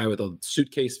usually the guy with a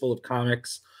suitcase full of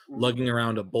comics, lugging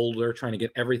around a boulder, trying to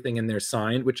get everything in there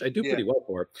signed, which I do pretty well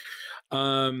for.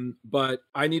 But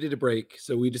I needed a break,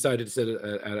 so we decided to sit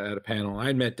at a panel.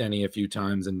 I met Denny a few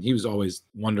times, and he was always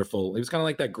wonderful. He was kind of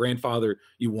like that grandfather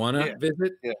you want to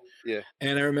visit. Yeah.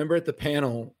 And I remember at the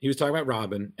panel, he was talking about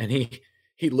Robin, and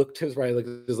he looked to his right, looked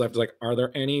to his left, was like, are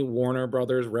there any Warner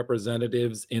Brothers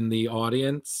representatives in the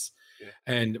audience? Yeah.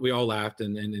 And we all laughed,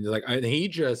 and like, he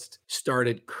just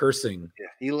started cursing. Yeah,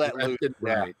 he let loose.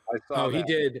 Right. Yeah, I saw that. He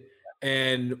did.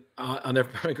 And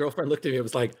my girlfriend looked at me and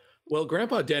was like, well,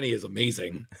 Grandpa Denny is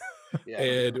amazing.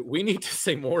 And we need to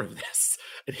say more of this.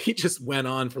 And he just went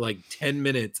on for like 10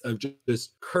 minutes of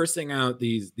just cursing out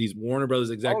these Warner Brothers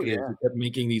executives who kept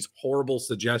making these horrible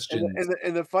suggestions.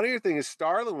 And the funnier thing is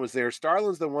Starlin was there.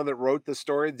 Starlin's the one that wrote the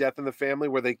story, Death in the Family,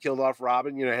 where they killed off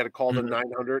Robin, had to call the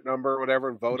 900 number or whatever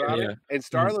and vote on it. And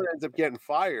Starlin ends up getting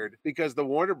fired because the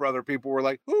Warner Brother people were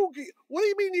like, what do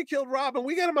you mean you killed Robin?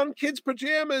 We got him on kids'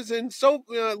 pajamas and soap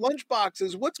lunch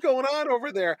boxes. What's going on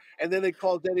over there? And then they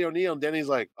called Denny O'Neil, and Denny's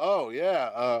like, oh,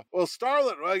 yeah, well,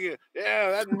 Starlin, we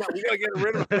got to get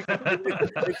rid of him.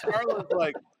 And Starlin's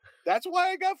like, that's why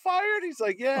I got fired? He's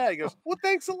like, yeah. He goes, well,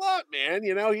 thanks a lot, man.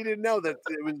 He didn't know that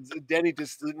it was Denny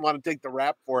just didn't want to take the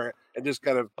rap for it and just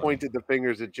kind of pointed the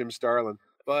fingers at Jim Starlin.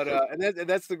 But and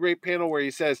that's the great panel where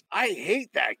he says, I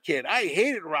hate that kid. I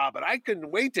hated Robin. I couldn't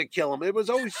wait to kill him. It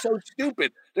was always so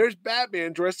stupid. There's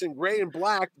Batman dressed in gray and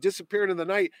black, disappearing in the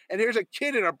night, and here's a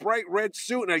kid in a bright red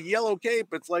suit and a yellow cape.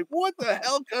 It's like, what the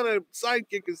hell kind of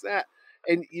sidekick is that?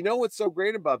 And you know what's so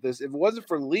great about this? If it wasn't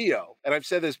for Leo, and I've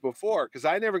said this before, because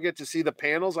I never get to see the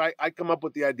panels. I come up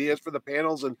with the ideas for the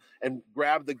panels and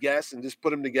grab the guests and just put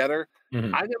them together.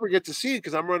 Mm-hmm. I never get to see it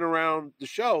because I'm running around the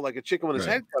show like a chicken with his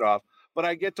head cut off. But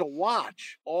I get to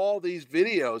watch all these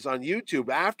videos on YouTube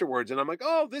afterwards. And I'm like,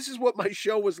 oh, this is what my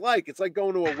show was like. It's like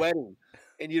going to a wedding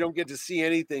and you don't get to see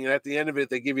anything. And at the end of it,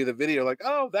 they give you the video like,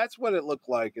 oh, that's what it looked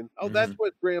like. And, oh, that's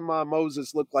what Grandma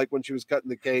Moses looked like when she was cutting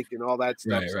the cake and all that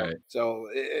stuff. Right. So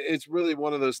it's really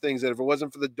one of those things that if it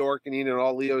wasn't for the dorkening and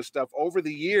all Leo's stuff over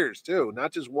the years, too,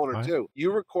 not just one or two,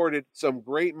 you recorded some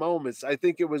great moments. I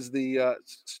think it was the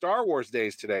Star Wars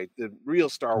days today, the real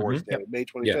Star Wars day, May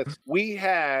 25th. Yep. We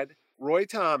had Roy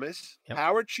Thomas,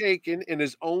 Howard Chaykin in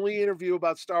his only interview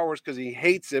about Star Wars because he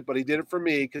hates it, but he did it for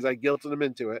me because I guilted him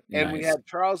into it. And we had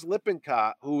Charles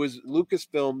Lippincott, who was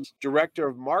Lucasfilm's director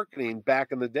of marketing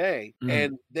back in the day.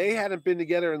 And they hadn't been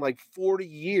together in like 40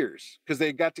 years because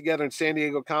they got together in San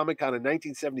Diego Comic-Con in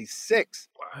 1976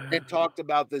 and talked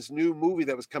about this new movie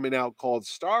that was coming out called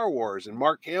Star Wars. And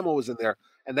Mark Hamill was in there.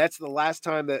 And that's the last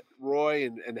time that Roy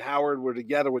and Howard were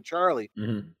together with Charlie.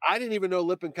 I didn't even know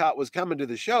Lippincott was coming to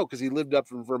the show because he lived up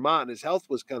in Vermont and his health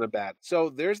was kind of bad. So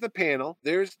there's the panel.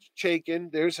 There's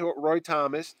Chaykin. There's Roy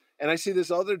Thomas. And I see this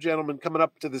other gentleman coming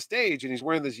up to the stage, and he's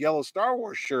wearing this yellow Star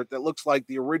Wars shirt that looks like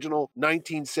the original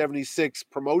 1976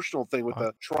 promotional thing with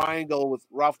the triangle with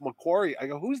Ralph McQuarrie. I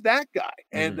go, who's that guy?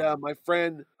 And my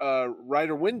friend,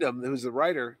 Ryder Wyndham, who's the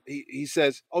writer, he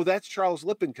says, oh, that's Charles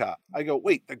Lippincott. I go,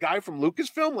 wait, the guy from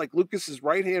Lucasfilm, like Lucas's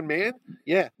right-hand man?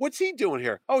 Yeah. What's he doing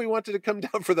here? Oh, he wanted to come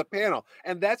down for the panel.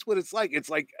 And that's what it's like.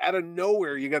 It's like out of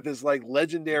nowhere, you got this like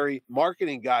legendary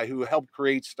marketing guy who helped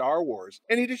create Star Wars.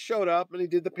 And he just showed up and he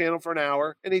did the panel for an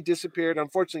hour and he disappeared.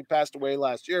 Unfortunately passed away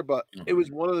last year, but it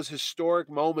was one of those historic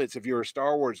moments if you're a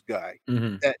Star Wars guy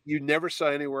that you never saw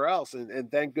anywhere else. And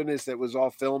thank goodness that was all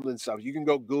filmed and stuff. You can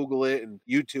go Google it and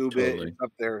YouTube it. It's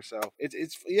up there. So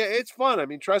it's fun. I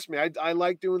mean, trust me, I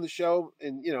like doing the show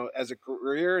and as a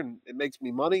career and it makes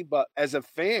me money, but as a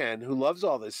fan who loves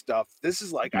all this stuff, this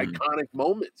is like iconic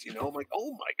moments, I'm like,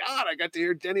 oh my God, I got to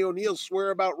hear Denny O'Neil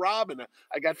swear about Robin.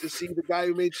 I got to see the guy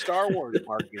who made Star Wars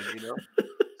marketing,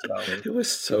 So, it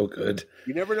was so good.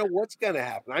 You never know what's going to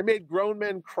happen. I made grown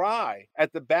men cry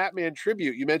at the Batman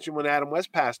tribute. You mentioned when Adam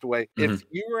West passed away. If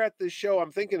you were at the show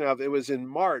I'm thinking of, it was in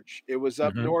March. It was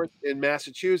up north in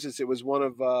Massachusetts. It was one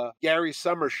of Gary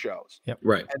Summers' shows. Yep.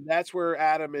 Right. And that's where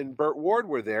Adam and Burt Ward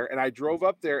were there. And I drove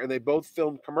up there and they both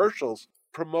filmed commercials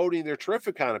promoting their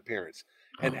Terrificon appearance.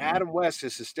 And Adam West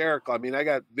is hysterical. I mean, I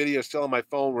got videos still on my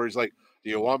phone where he's like, do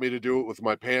you want me to do it with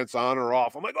my pants on or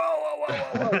off? I'm like,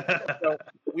 whoa. So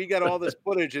we got all this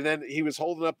footage, and then he was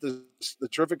holding up the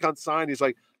Terrificon sign. He's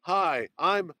like, hi,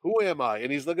 who am I?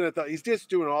 And he's looking at he's just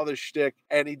doing all this shtick,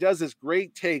 and he does this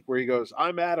great take where he goes,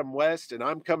 I'm Adam West, and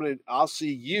I'm coming in, I'll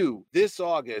see you this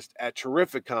August at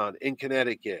Terrificon in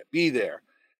Connecticut. Be there.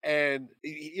 And,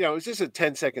 it's just a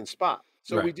 10-second spot.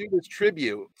 So we do this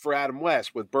tribute for Adam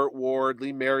West with Burt Ward,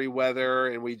 Lee Merriweather,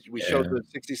 and we showed the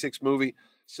 66 movie.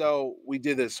 So we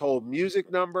did this whole music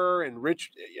number, and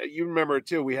Rich, you remember it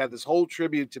too. We had this whole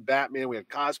tribute to Batman. We had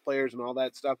cosplayers and all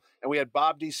that stuff. And we had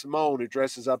Bob DeSimone, who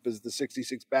dresses up as the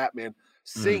 66 Batman,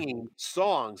 singing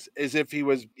songs as if he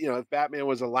was, if Batman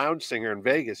was a lounge singer in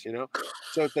Vegas,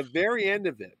 So at the very end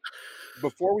of it,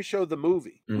 before we showed the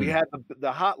movie, we had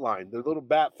the hotline, the little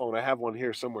bat phone. I have one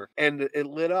here somewhere, and it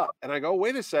lit up. And I go,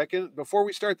 wait a second. Before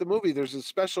we start the movie, there's a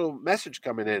special message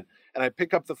coming in. And I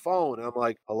pick up the phone, and I'm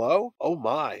like, hello? Oh,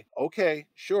 my. Okay,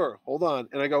 sure. Hold on.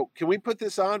 And I go, can we put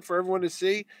this on for everyone to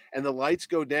see? And the lights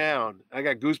go down. I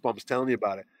got goosebumps telling you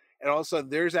about it. And all of a sudden,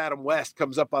 there's Adam West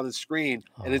comes up on the screen,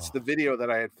 and it's the video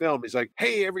that I had filmed. He's like,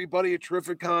 "Hey, everybody at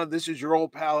Terrificon, this is your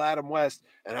old pal Adam West,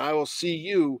 and I will see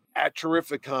you at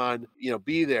Terrificon. You know,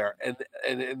 be there."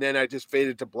 And then I just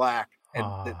faded to black,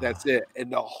 and that's it.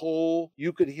 And the whole,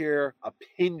 you could hear a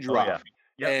pin drop. Oh,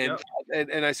 yeah.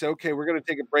 And I said, okay, we're going to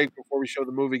take a break before we show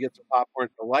the movie, get some popcorn.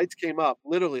 The lights came up.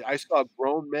 Literally, I saw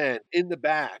grown men in the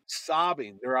back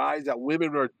sobbing, their eyes out.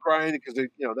 Women were crying because, you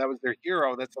know, that was their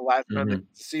hero. That's the last time they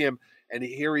see him. And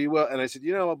here he will. And I said,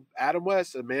 you know, Adam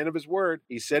West, a man of his word,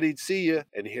 he said he'd see you.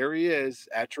 And here he is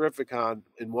at Terrificon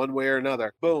in one way or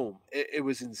another. Boom. It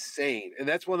was insane. And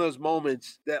that's one of those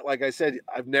moments that, like I said,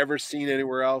 I've never seen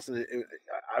anywhere else. And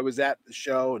I was at the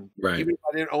show. And even if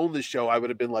I didn't own the show, I would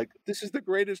have been like, this is the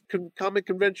greatest comic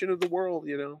convention of the world,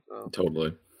 you know?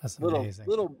 Totally. That's amazing.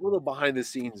 Little behind the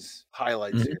scenes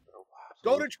highlights here.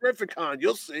 Go to Terrificon.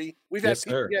 You'll see. We've had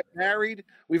people get married.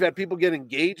 We've had people get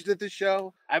engaged at the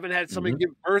show. I haven't had somebody give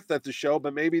birth at the show,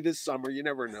 but maybe this summer. You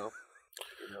never know.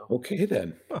 You know? Okay,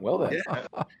 then. Well, then.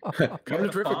 Come to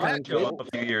Terrificon. Show up a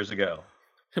few years ago.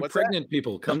 Pregnant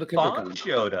people come to Terrificon.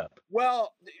 Showed up.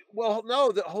 Well,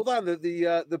 no. Hold on.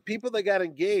 The people that got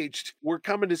engaged were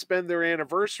coming to spend their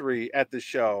anniversary at the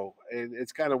show, and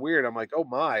it's kind of weird. I'm like, oh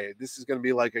my, this is going to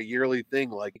be like a yearly thing.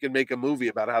 Like, you can make a movie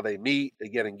about how they meet, they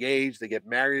get engaged, they get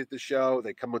married at the show,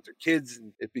 they come with their kids,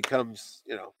 and it becomes,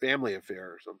 you know, family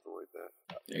affair or something like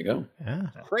that. There you go. Yeah.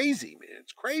 Crazy, man.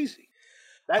 It's crazy.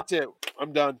 That's it.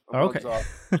 I'm done. Okay.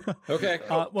 Okay.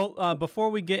 Well,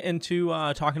 before we get into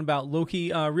talking about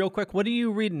Loki, real quick, what are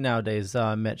you reading nowadays,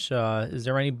 Mitch? Is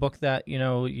there any book that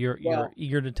you're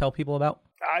eager to tell people about?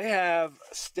 I have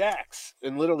stacks,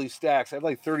 and literally stacks. I have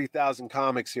like 30,000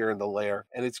 comics here in the lair,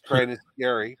 and it's kind of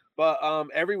scary. But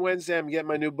every Wednesday, I'm getting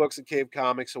my new books at Cave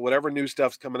Comics. So whatever new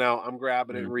stuff's coming out, I'm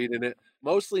grabbing it and reading it.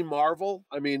 Mostly Marvel.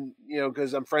 I mean, you know,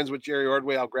 because I'm friends with Jerry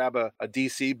Ordway, I'll grab a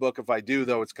DC book. If I do,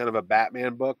 though, it's kind of a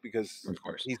Batman book because of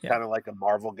course he's kind of like a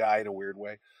Marvel guy in a weird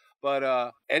way.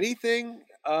 But anything,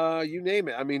 you name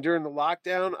it. I mean, during the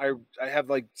lockdown, I have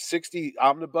like 60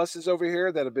 omnibuses over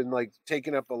here that have been like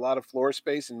taking up a lot of floor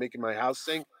space and making my house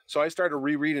sink. So I started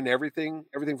rereading everything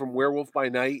from Werewolf by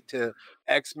Night to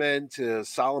X-Men to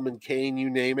Solomon Kane, you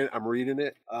name it. I'm reading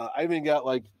it. I even got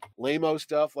like lame-o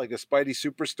stuff like a Spidey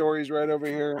Super Stories right over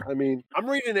here. I mean, I'm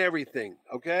reading everything,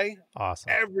 okay?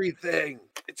 Awesome. Everything.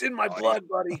 It's in my blood,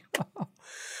 buddy.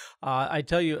 I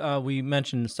tell you, we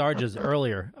mentioned Sarges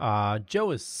earlier.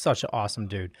 Joe is such an awesome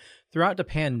dude. Throughout the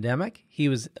pandemic, he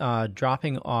was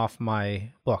dropping off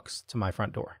my books to my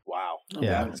front door. Wow.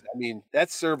 Yeah. I mean,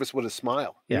 that's service with a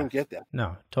smile. You don't get that.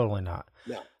 No, totally not.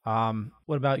 No.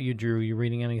 What about you, Drew? You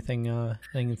reading anything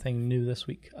new this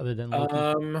week other than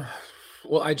Loki?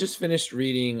 Well, I just finished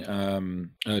reading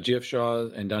G.F. Shaw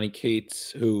and Donny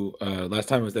Cates, who last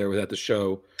time I was there was at the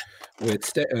show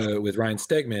with Ryan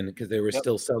Stegman, because they were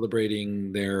still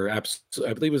celebrating their I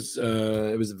believe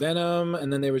it was Venom,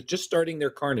 and then they were just starting their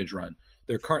Carnage run,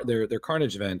 their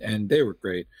Carnage event, and they were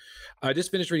great. I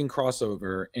just finished reading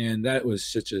Crossover, and that was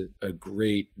such a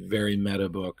great, very meta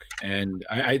book. And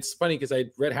it's funny because I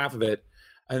read half of it,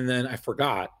 and then I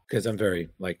forgot, because I'm very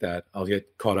like that. I'll get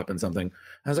caught up in something.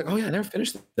 I was like, oh yeah, I never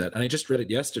finished that. And I just read it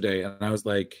yesterday, and I was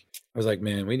like,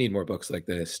 man, we need more books like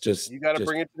this. You got to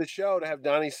bring it to the show to have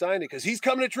Donnie sign it, because he's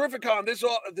coming to Terrificon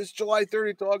this July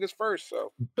 30th to August 1st.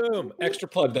 So boom, extra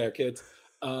plug there, kids.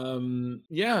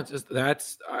 Just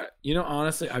that's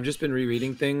honestly, I've just been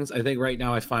rereading things. I think right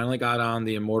now I finally got on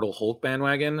the Immortal Hulk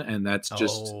bandwagon, and that's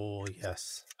just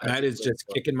that is just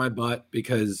kicking my butt,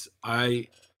 because I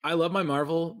love my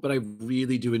Marvel, but I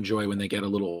really do enjoy when they get a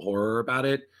little horror about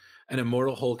it. And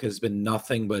Immortal Hulk has been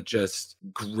nothing but just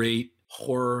great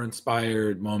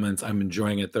horror-inspired moments. I'm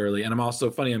enjoying it thoroughly. And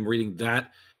I'm reading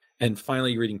that and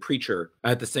finally reading Preacher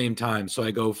at the same time. So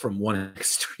I go from one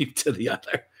extreme to the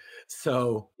other.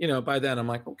 So, by then I'm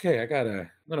like, okay, I'm going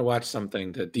to watch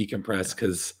something to decompress,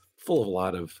 because full of a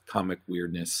lot of comic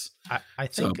weirdness. I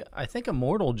think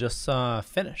Immortal just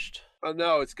finished. Oh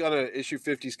no, it's issue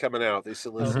 50's coming out. They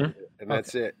solicited it, and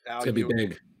that's it. It's gonna be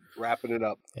big. Wrapping it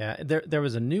up. Yeah, there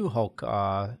was a new Hulk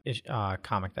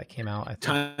comic that came out. I think.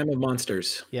 Time of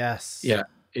Monsters. Yes. Yeah,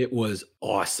 it was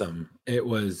awesome. It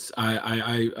was.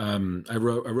 I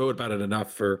wrote about it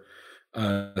enough for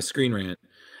a Screen Rant,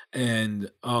 and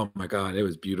oh my god, it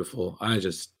was beautiful. I'm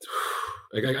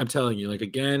telling you,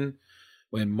 again.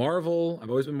 When Marvel, I've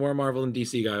always been more a Marvel and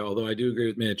DC guy, although I do agree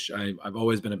with Mitch. I've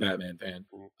always been a Batman fan.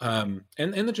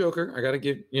 And the Joker, I gotta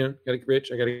give Rich,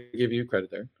 I gotta give you credit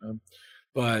there.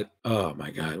 But oh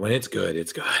my god, when it's good,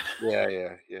 it's good.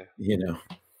 Yeah.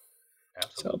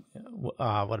 So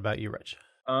what about you, Rich?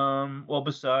 Well,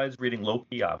 besides reading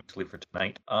Loki, obviously for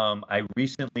tonight, I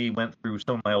recently went through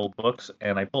some of my old books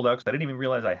and I pulled out, because I didn't even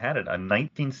realize I had it, a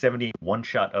 1978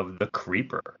 one-shot of The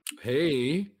Creeper.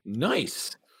 Hey,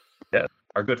 nice. Yeah,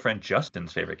 our good friend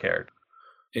Justin's favorite character.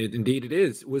 Indeed, it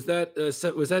is. Was that a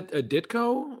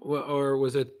Ditko, or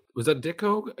was that a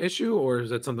Ditko issue, or is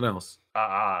that something else?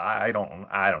 I don't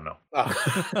know.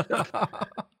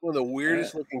 One of the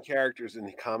weirdest looking characters in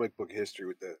the comic book history,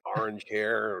 with the orange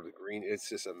hair or the green. It's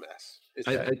just a mess. It's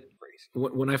crazy.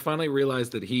 When I finally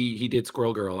realized that he did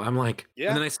Squirrel Girl, I'm like, yeah.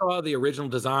 And then I saw the original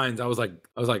designs. I was like,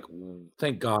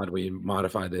 thank God we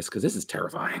modified this, because this is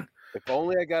terrifying. If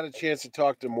only I got a chance to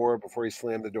talk to Moore before he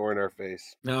slammed the door in our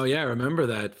face. Oh yeah, I remember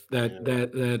that.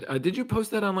 Did you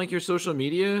post that on like your social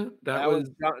media? That was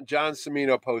John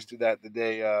Cimino posted that the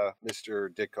day Mr.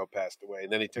 Ditko passed away,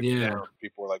 and then he took it down.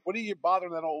 People were like, "What are you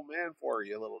bothering that old man for,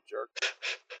 you little jerk?"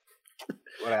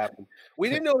 What happened? We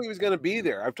didn't know he was going to be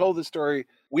there. I've told this story.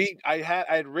 I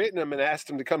had written him and asked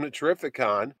him to come to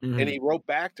Terrificon, and he wrote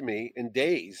back to me in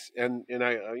days, and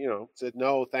I said,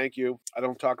 no, thank you. I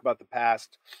don't talk about the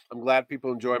past. I'm glad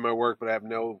people enjoy my work, but I have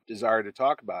no desire to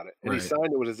talk about it. And he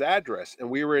signed it with his address, and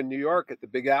we were in New York at the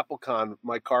Big Apple Con,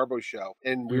 my Carbo show,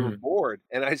 and we were bored.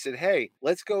 And I said, hey,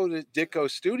 let's go to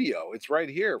Ditko's studio. It's right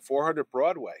here, 400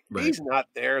 Broadway. He's not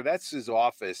there. That's his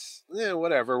office. Yeah,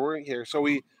 whatever. We're here. So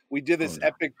we did this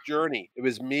epic journey. It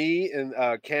was me and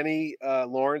Kenny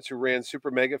Lawrence, who ran Super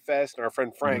Mega Fest, and our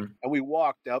friend Frank, and we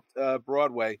walked up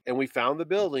Broadway, and we found the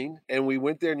building, and we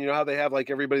went there, and you know how they have like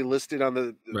everybody listed on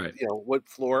the what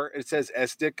floor? It says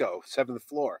S. Ditko, 7th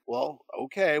floor. Well,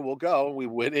 okay, we'll go. And we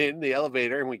went in the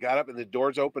elevator, and we got up, and the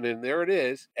doors open, and there it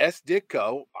is, S.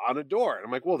 Ditko on a door. And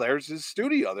I'm like, well, there's his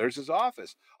studio. There's his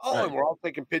office. Oh, and we're all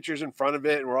taking pictures in front of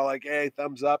it, and we're all like, hey,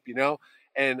 thumbs up,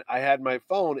 And I had my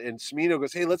phone, and Cimino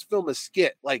goes, hey, let's film a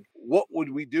skit. Like, what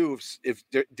would we do if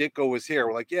Ditko was here?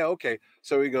 We're like, yeah, okay.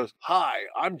 So he goes, hi,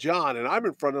 I'm John, and I'm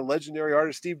in front of legendary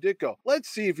artist Steve Ditko. Let's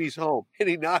see if he's home. And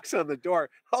he knocks on the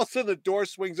door. All of a sudden, the door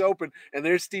swings open, and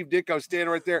there's Steve Ditko standing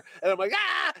right there. And I'm like,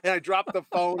 ah! And I dropped the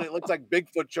phone. It looks like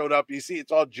Bigfoot showed up. You see,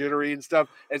 it's all jittery and stuff.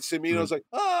 And Cimino's like,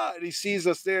 ah! And he sees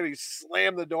us there, and he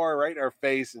slammed the door right in our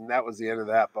face, and that was the end of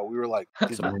that. But we were like,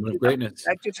 greatness.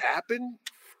 That just happened?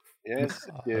 Yes,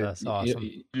 that's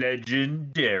awesome.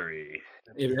 Legendary.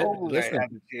 I had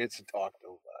the chance to talk to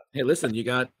him. Hey, listen, you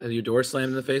got your door slammed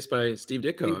in the face by Steve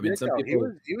Ditko. Some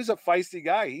people... he was a feisty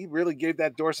guy. He really gave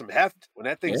that door some heft. When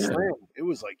that thing slammed, it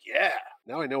was like, yeah,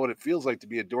 now I know what it feels like to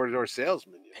be a door-to-door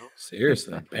salesman,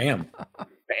 Seriously. Bam.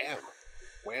 Bam.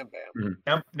 Wham,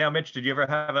 bam. Now, Mitch, did you ever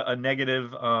have a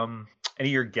negative, any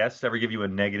of your guests ever give you a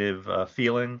negative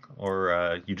feeling,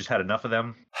 or you just had enough of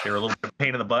them? They were a little bit of a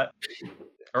pain in the butt?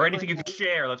 Or anything you could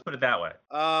share, let's put it that way.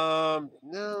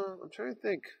 No, I'm trying to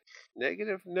think.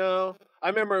 Negative? No. I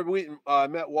remember I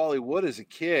met Wally Wood as a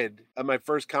kid at my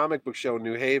first comic book show in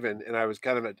New Haven, and I was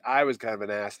kind of an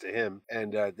ass to him.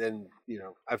 And then,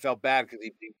 I felt bad because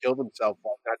he killed himself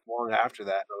not long after that.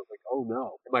 And I was like, oh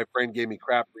no. And my friend gave me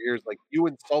crap for years, like, you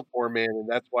insult poor man, and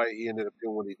that's why he ended up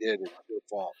doing what he did, and it's your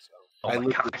fault. So. I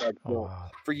lived with that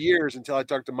for years until I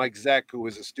talked to Mike Zeck, who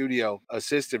was a studio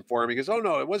assistant for him. He goes, oh,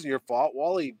 no, it wasn't your fault.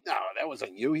 Wally, no, that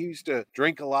wasn't you. He used to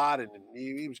drink a lot, and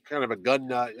he was kind of a gun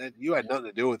nut. You had nothing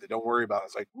to do with it. Don't worry about it.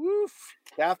 It's like, woof.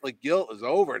 Catholic guilt is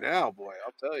over now, boy.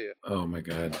 I'll tell you. Oh, my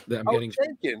God.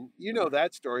 Taken. You know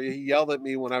that story. He yelled at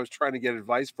me when I was trying to get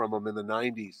advice from him in the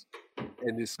 90s.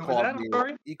 And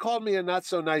he called me a not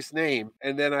so nice name.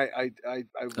 And then I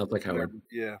felt like Howard.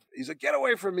 Yeah. He's like, get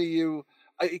away from me, you.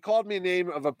 He called me a name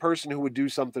of a person who would do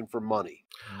something for money.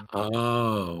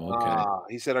 Oh, okay.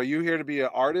 He said, are you here to be an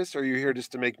artist, or are you here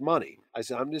just to make money? I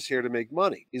said, I'm just here to make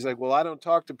money. He's like, well, I don't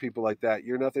talk to people like that.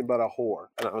 You're nothing but a whore.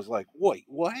 And I was like, wait,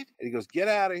 what? And he goes, get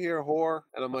out of here, whore.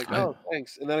 And I'm like, oh,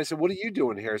 thanks. And then I said, what are you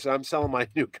doing here? So I'm selling my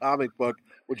new comic book.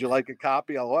 Would you like a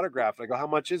copy? I'll autograph it. I go, how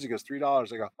much is it? He goes,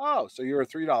 $3. I go, oh, so you're a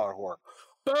 $3 whore.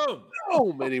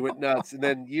 Boom! And he went nuts. And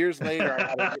then years later,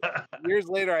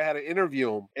 I had to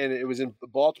interview him, and it was in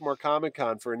Baltimore Comic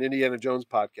Con for an Indiana Jones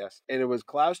podcast. And it was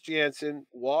Klaus Janson,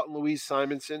 Walt and Louise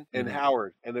Simonson, and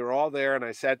Howard, and they were all there. And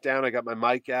I sat down, I got my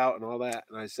mic out and all that,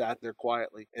 and I sat there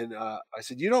quietly. And I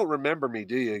said, "You don't remember me,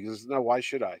 do you?" He goes, "No, why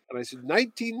should I?" And I said,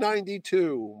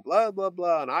 "1992, blah blah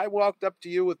blah." And I walked up to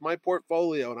you with my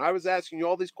portfolio, and I was asking you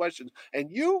all these questions,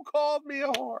 and you called me a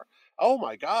whore. Oh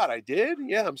my God, I did?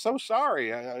 Yeah, I'm so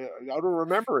sorry. I don't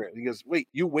remember it. He goes, wait,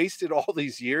 you wasted all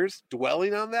these years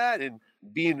dwelling on that? And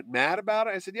being mad about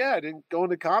it. I said, yeah, I didn't go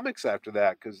into comics after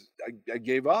that because I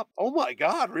gave up. Oh my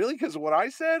God, really? Because of what I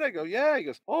said? I go, yeah. He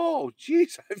goes, oh,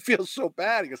 geez, I feel so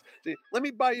bad. He goes, let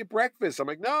me buy you breakfast. I'm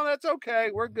like, no, that's okay.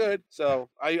 We're good. So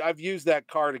I've used that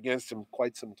card against him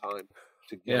quite some time.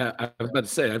 Yeah, I was about to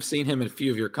say, I've seen him at a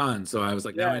few of your cons, so I was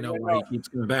like, now I know why he keeps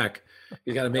coming back.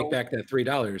 You got to make back that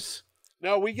 $3.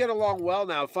 No, we get along well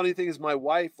now. Funny thing is, my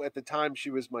wife, at the time she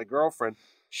was my girlfriend,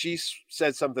 she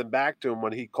said something back to him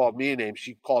when he called me a name.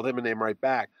 She called him a name right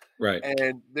back. Right.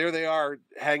 And there they are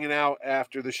hanging out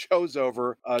after the show's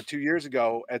over 2 years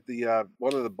ago at the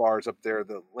one of the bars up there,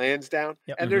 the Lansdowne.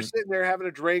 Yep. And they're sitting there having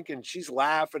a drink and she's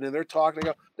laughing and they're talking. I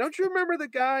go, don't you remember the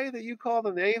guy that you called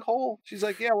an a-hole? She's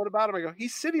like, yeah, what about him? I go,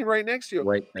 he's sitting right next to you.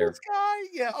 Right there. This guy?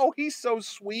 Yeah. Oh, he's so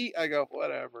sweet. I go,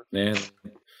 whatever. Man.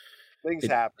 Things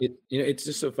happen. It's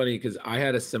just so funny because I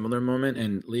had a similar moment,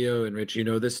 and Leo and Rich, you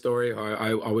know this story.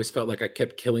 I always felt like I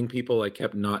kept killing people I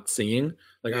kept not seeing.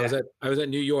 Like I was at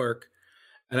New York,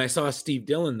 and I saw Steve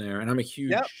Dillon there, and I'm a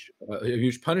huge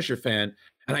Punisher fan,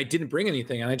 and I didn't bring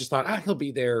anything, and I just thought, he'll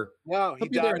be there. No, he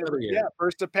died.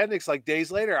 First appendix. Like days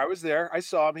later, I was there. I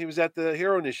saw him. He was at the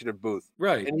Hero Initiative booth.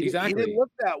 Right. And exactly. He didn't look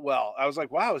that well. I was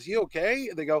like, wow, is he okay?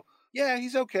 And they go, yeah,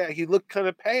 he's okay. He looked kind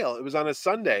of pale. It was on a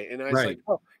Sunday. And I was like,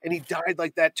 oh, and he died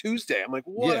like that Tuesday. I'm like,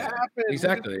 what happened?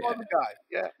 Exactly. The guy?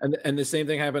 Yeah. And the same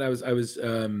thing happened. I was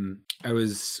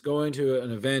going to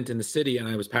an event in the city and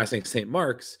I was passing St.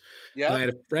 Mark's. Yeah. And I had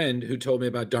a friend who told me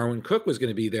about Darwin Cook was going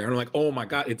to be there. And I'm like, oh my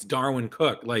God, it's Darwin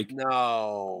Cook. Like,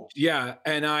 no. Yeah.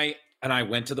 And I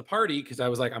went to the party because I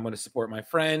was like, I'm going to support my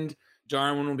friend.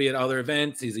 Darwin will be at other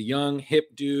events. He's a young,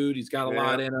 hip dude. He's got a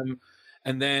lot in him.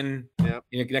 And then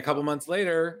a couple months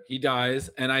later, he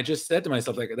dies. And I just said to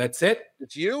myself, like, that's it.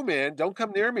 It's you, man. Don't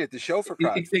come near me at the show for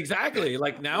Christ. Exactly.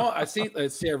 Like now I see,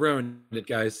 I ruined it,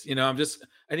 guys. You know, I'm just,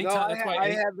 anytime.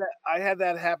 I had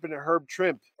that happen to Herb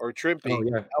Trimp or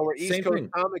Trimpy or East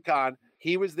Coast Comic Con.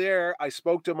 He was there. I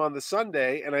spoke to him on the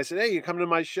Sunday and I said, hey, you coming to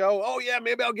my show? Oh yeah,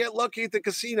 maybe I'll get lucky at the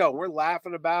casino. We're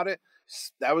laughing about it.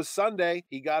 That was Sunday.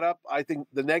 He got up, I think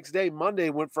the next day, Monday,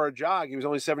 went for a jog. He was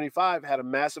only 75, had a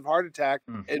massive heart attack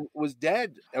and was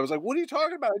dead. I was like, what are you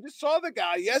talking about? I just saw the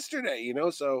guy yesterday, you know?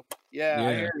 So I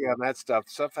hear you on that stuff.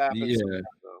 Stuff happens. Yeah.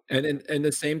 And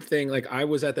the same thing, like I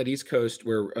was at that East Coast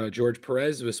where George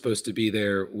Perez was supposed to be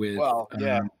there with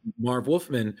Marv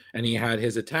Wolfman, and he had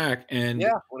his attack. And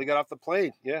when he got off the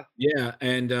plane,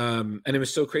 and it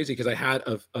was so crazy because I had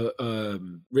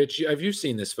Rich, have you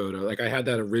seen this photo? Like I had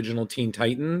that original Teen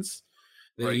Titans,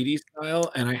 the 80s style,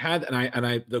 and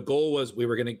I the goal was we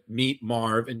were going to meet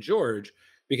Marv and George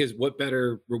because what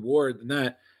better reward than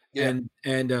that? Yeah.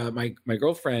 And my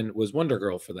girlfriend was Wonder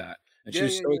Girl for that. And she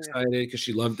was so excited because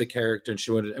she loved the character and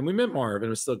she wanted, and we met Marv and it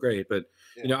was still great. But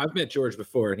you know, I've met George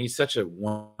before and he's such a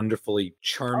wonderfully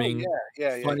charming,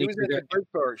 funny. He was at the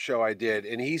Bridgeport show I did,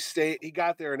 and he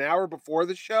got there an hour before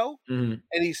the show, and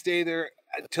he stayed there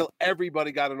until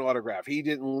everybody got an autograph. He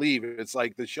didn't leave. It's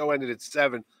like the show ended at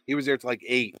 7. He was there till like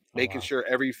 8, making sure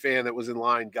every fan that was in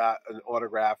line got an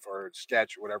autograph or a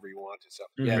sketch or whatever you wanted. So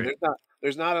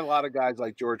there's not a lot of guys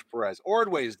like George Perez.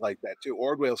 Ordway is like that too.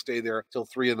 Ordway will stay there till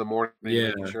 3 in the morning,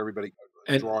 making sure everybody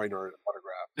got a drawing or an autograph.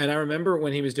 And I remember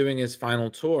when he was doing his final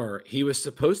tour, he was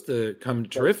supposed to come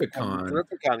to Terrificon.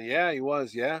 Terrificon, he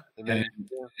was, And then,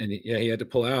 he had to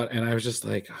pull out. And I was just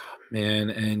like, oh, man.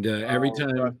 And every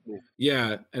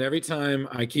time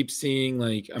I keep seeing,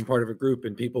 like, I'm part of a group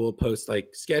and people will post like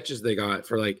sketches they got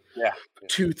for like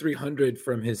 200-300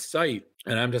 from his site.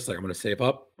 And I'm just like, I'm going to save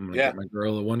up. I'm going to get my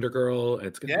girl a Wonder Girl.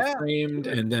 It's going to be framed.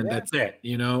 And then that's it,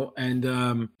 you know?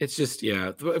 And it's just,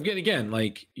 again,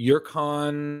 like your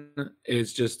con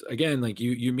is just, again, like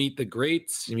you meet the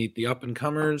greats, you meet the up and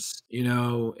comers, you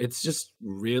know, it's just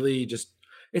really just,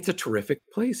 it's a terrific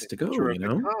place to go, you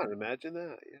know? Con, imagine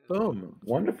that. Boom.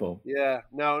 Wonderful. Yeah.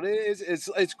 No,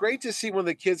 it's great to see when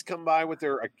the kids come by with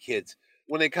their kids.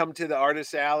 When they come to the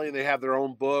Artist Alley and they have their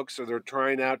own books or they're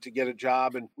trying out to get a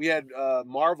job. And we had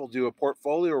Marvel do a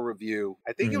portfolio review.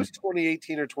 I think it was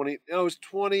 2018 it was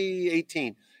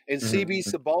 2018. And CB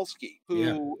Cebulski,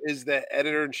 who is the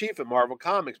editor-in-chief at Marvel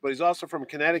Comics, but he's also from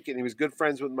Connecticut. And he was good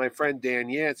friends with my friend Dan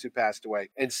Yance, who passed away.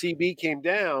 And CB came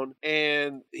down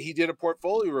and he did a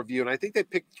portfolio review. And I think they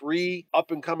picked 3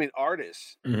 up-and-coming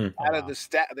artists out of the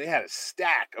stack. They had a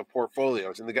stack of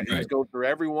portfolios. And the guy he was going through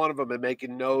every one of them and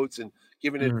making notes and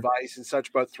giving advice and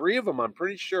such. But 3 of them, I'm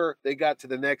pretty sure they got to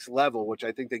the next level, which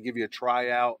I think they give you a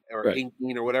tryout or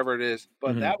inking or whatever it is.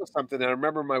 But that was something that I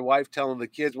remember my wife telling the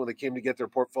kids when they came to get their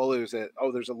portfolios that,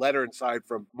 oh, there's a letter inside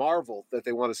from Marvel that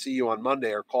they want to see you on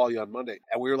Monday or call you on Monday.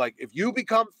 And we were like, if you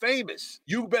become famous,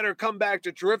 you better come back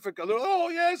to Terrific. Oh,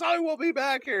 yes, I will be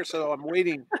back here. So I'm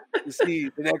waiting to see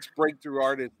the next breakthrough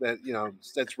artist that,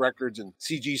 sets records, and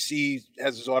CGC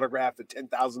has his autograph at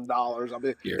 $10,000. I'll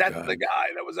be, that's the guy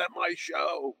that was at my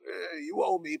show. You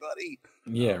owe me, buddy.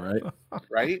 Yeah, right.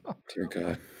 Right? Dear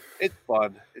God. It's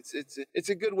fun. It's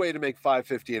a good way to make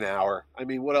 $5.50 an hour. I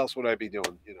mean, what else would I be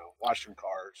doing? Washing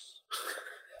cars,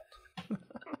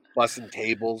 bussing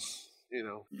tables.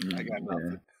 I got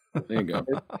nothing. There you go.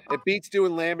 It beats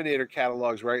doing laminator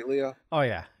catalogs, right, Leo? Oh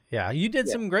yeah. Yeah, you did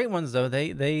some great ones though.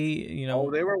 They they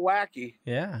were wacky.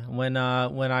 Yeah, when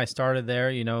I started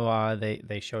there,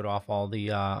 they showed off all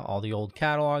the old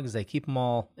catalogs. They keep them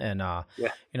all, and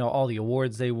all the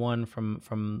awards they won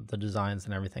from the designs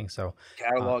and everything. So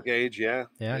Catalog Age, yeah.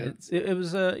 It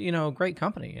was a great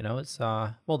company. It's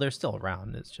they're still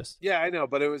around. It's just I know,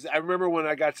 but it was. I remember when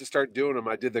I got to start doing them.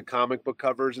 I did the comic book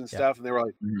covers and stuff, and they were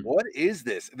like, "What is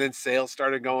this?" And then sales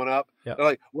started going up. They're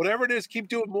like, "Whatever it is, keep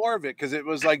doing more of it," because it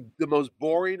was like the most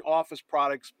boring office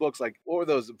products books. Like, what were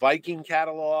those Viking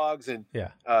catalogs and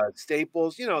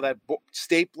Staples? That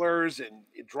staplers and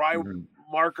dry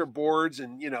marker boards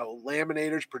and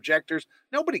laminators, projectors.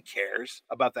 Nobody cares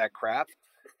about that crap.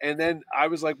 And then I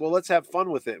was like, well, let's have fun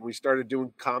with it. And we started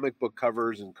doing comic book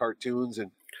covers and cartoons,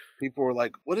 and people were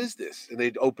like, what is this? And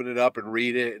they'd open it up and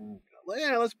read it, and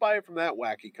let's buy it from that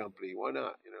wacky company. Why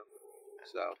not?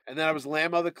 So, and then I was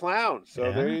Lambo the Clown.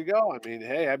 So there you go. I mean,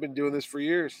 hey, I've been doing this for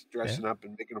years, dressing up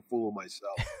and making a fool of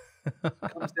myself.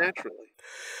 It comes naturally.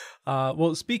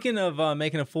 Well, speaking of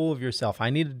making a fool of yourself,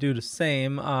 I need to do the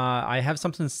same. I have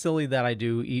something silly that I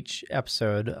do each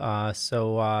episode.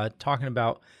 So talking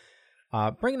about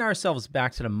bringing ourselves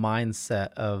back to the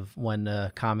mindset of when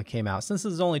the comic came out. Since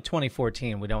this is only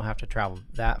 2014, we don't have to travel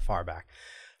that far back.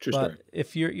 But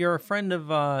if you're a friend of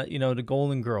the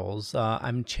Golden Girls,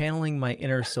 I'm channeling my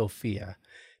inner Sophia.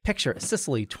 Picture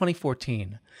Sicily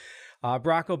 2014.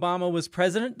 Barack Obama was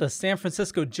president. The San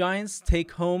Francisco Giants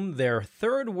take home their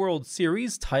 3rd World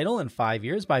Series title in 5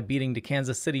 years by beating the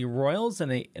Kansas City Royals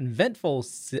in an eventful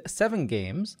 7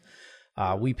 games.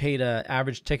 We paid an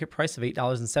average ticket price of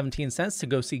 $8.17 to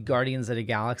go see Guardians of the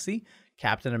Galaxy,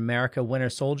 Captain America Winter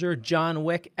Soldier, John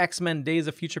Wick, X-Men Days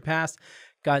of Future Past,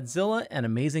 Godzilla, and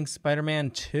Amazing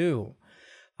Spider-Man 2.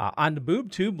 On the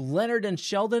boob tube, Leonard and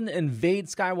Sheldon invade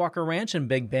Skywalker Ranch in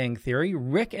Big Bang Theory.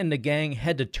 Rick and the gang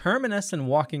head to Terminus in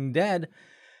Walking Dead.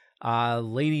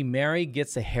 Lady Mary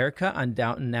gets a haircut on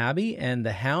Downton Abbey, and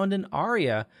the Hound and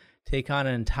Arya take on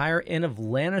an entire inn of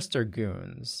Lannister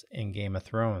goons in Game of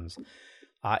Thrones.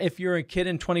 If you're a kid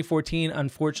in 2014,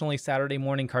 unfortunately, Saturday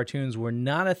morning cartoons were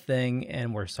not a thing,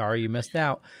 and we're sorry you missed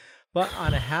out. But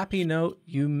on a happy note,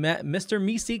 you met Mr.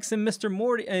 Meeseeks and Mr.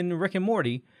 Morty and Rick and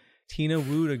Morty. Tina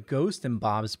wooed a ghost in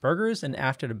Bob's Burgers, and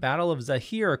after the Battle of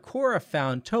Zahir, Korra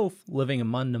found Toph living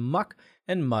among the muck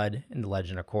and mud in The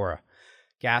Legend of Korra.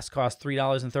 Gas cost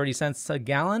 $3.30 a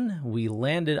gallon. We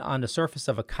landed on the surface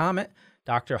of a comet.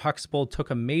 Dr. Huxtable took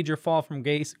a major fall from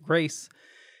grace,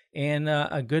 and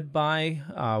a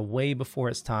goodbye way before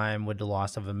its time with the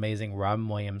loss of amazing Robin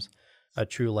Williams, a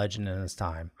true legend in his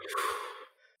time.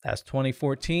 That's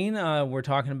 2014. We're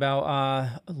talking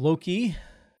about Loki,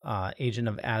 Agent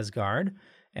of Asgard.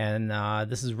 And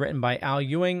this is written by Al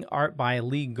Ewing, art by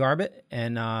Lee Garbett,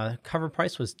 and cover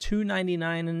price was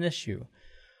 $2.99 an issue.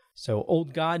 So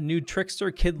old god, new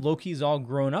trickster, kid Loki's all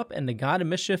grown up, and the god of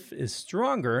mischief is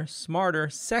stronger, smarter,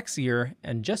 sexier,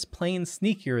 and just plain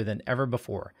sneakier than ever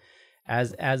before.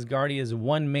 As Asgardia's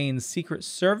one main secret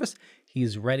service,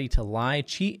 he's ready to lie,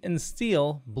 cheat, and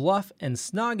steal, bluff, and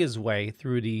snog his way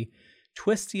through the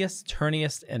twistiest,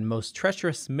 turniest, and most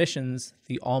treacherous missions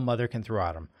the All-Mother can throw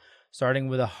at him. Starting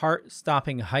with a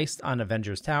heart-stopping heist on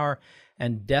Avengers Tower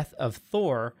and death of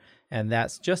Thor, and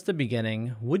that's just the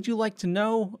beginning. Would you like to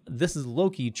know? This is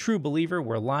Loki, True Believer.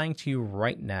 We're lying to you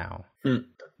right now.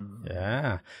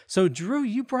 Yeah. So, Drew,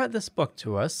 you brought this book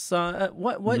to us.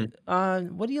 What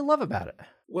do you love about it?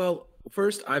 Well,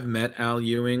 first, I've met Al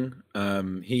Ewing.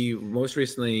 He most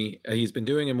recently, he's been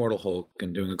doing Immortal Hulk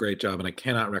and doing a great job, and I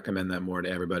cannot recommend that more to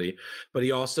everybody. But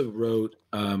he also wrote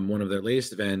one of their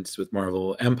latest events with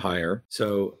Marvel Empire.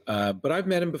 So, but I've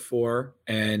met him before,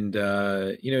 and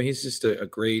he's just a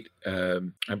great.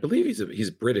 I believe he's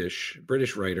a British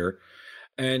writer,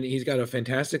 and he's got a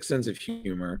fantastic sense of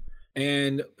humor.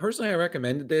 And personally, I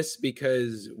recommended this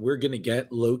because we're going to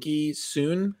get Loki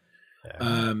soon.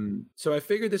 Yeah. So I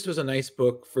figured this was a nice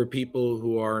book for people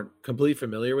who aren't completely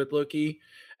familiar with Loki.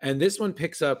 And this one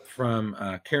picks up from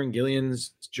Karen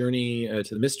Gillian's Journey to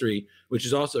the Mystery, which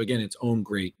is also, again, its own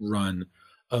great run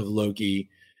of Loki.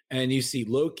 And you see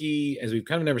Loki, as we've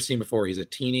kind of never seen before. He's a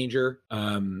teenager.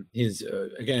 He's,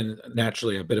 again,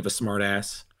 naturally a bit of a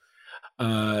smartass.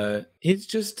 It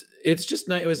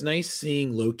was nice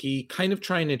seeing Loki kind of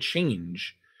trying to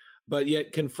change, but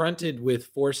yet confronted with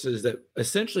forces that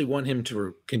essentially want him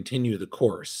to continue the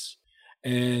course.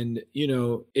 And,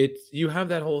 you have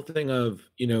that whole thing of,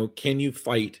 can you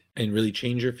fight and really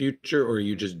change your future, or are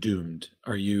you just doomed?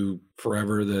 Are you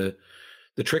forever the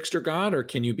trickster god, or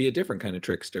can you be a different kind of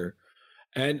trickster?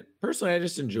 And personally, I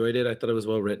just enjoyed it. I thought it was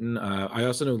well written. I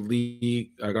also know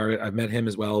Lee Garrett. I've met him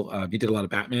as well. He did a lot of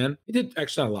Batman. He did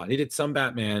actually not a lot. He did some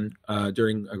Batman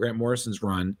during Grant Morrison's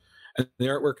run. And the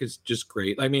artwork is just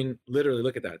great. I mean, literally,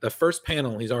 look at that. The first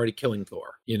panel, he's already killing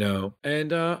Thor,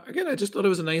 And again, I just thought it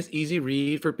was a nice, easy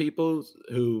read for people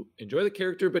who enjoy the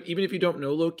character. But even if you don't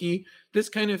know Loki, this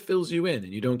kind of fills you in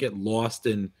and you don't get lost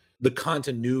in the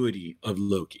continuity of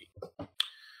Loki.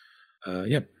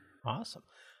 Yeah. Awesome.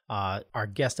 Our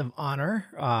guest of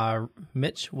honor,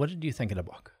 Mitch, what did you think of the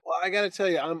book? Well, I got to tell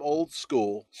you, I'm old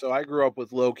school. So I grew up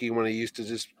with Loki when he used to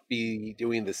just be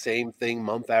doing the same thing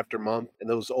month after month. And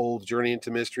those old Journey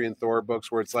into Mystery and Thor books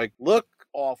where it's like, look,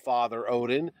 All-Father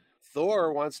Odin,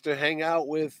 Thor wants to hang out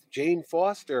with Jane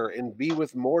Foster and be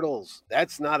with mortals.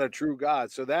 That's not a true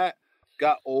god. So that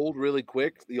got old really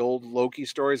quick, the old Loki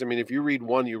stories. I mean, if you read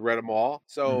one, you read them all.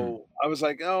 So I was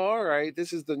like, oh, all right,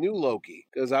 this is the new Loki,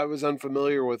 because I was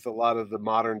unfamiliar with a lot of the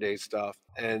modern day stuff.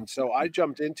 And so I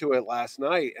jumped into it last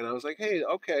night and I was like, hey,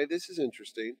 okay, this is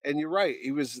interesting. And you're right.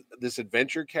 He was this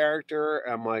adventure character.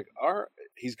 I'm like, all right,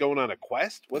 he's going on a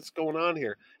quest. What's going on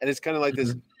here? And it's kind of like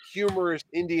this humorous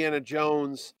Indiana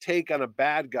Jones take on a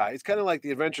bad guy. It's kind of like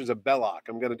the Adventures of Belloc.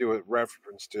 I'm going to do a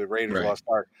reference to Raiders Lost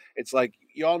Ark. It's like,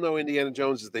 you all know Indiana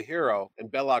Jones is the hero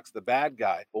and Belloc's the bad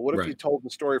guy. But what if you told the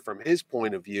story from his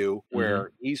point of view,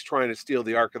 where he's trying to steal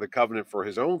the Ark of the Covenant for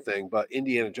his own thing, but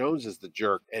Indiana Jones is the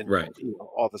jerk and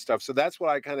all the stuff. So that's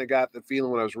what I kind of got the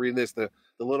feeling when I was reading this, the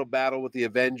little battle with the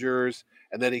Avengers.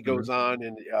 And then he goes on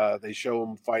and they show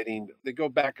him fighting. They go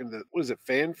back into, what is it,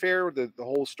 Fanfare? The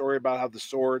whole story about how the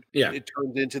sword, it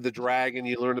turns into the dragon.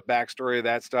 You learn the backstory of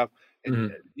that stuff.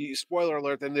 And spoiler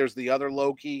alert, then there's the other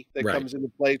Loki that comes into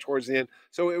play towards the end.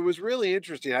 So it was really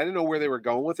interesting. I didn't know where they were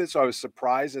going with it. So I was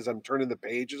surprised as I'm turning the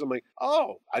pages. I'm like,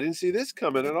 oh, I didn't see this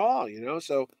coming at all,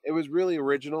 So it was really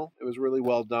original. It was really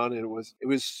well done. And it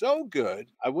was so good.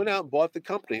 I went out and bought the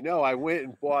company. No, I went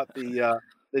and bought the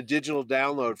digital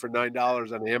download for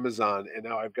 $9 on Amazon, and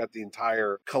now I've got the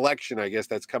entire collection, I guess,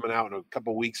 that's coming out in a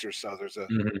couple weeks or so. There's a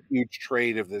huge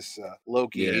trade of this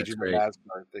Loki Agent of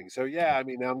Asgard thing. So yeah, I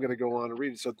mean, now I'm going to go on and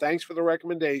read it. So thanks for the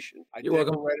recommendation. You're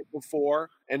welcome. Read it before,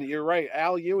 and you're right.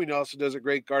 Al Ewing also does a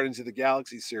great Guardians of the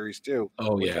Galaxy series too.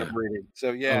 Oh yeah, I'm reading.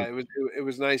 So yeah, it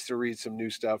was nice to read some new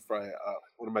stuff by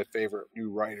one of my favorite new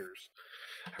writers.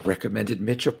 I recommended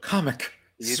Mitch a comic.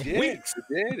 You did,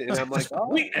 and I'm like,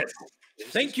 oh.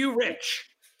 Thank you, Rich.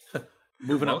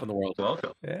 Moving up in the world.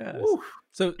 Welcome. Yeah.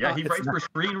 So he writes for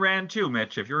Screen Rant too,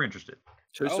 Mitch, if you're interested.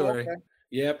 True story. Okay.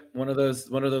 Yep, one of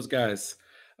those guys.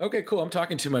 Okay, cool. I'm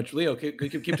talking too much. Leo,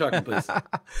 keep talking, please.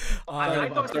 I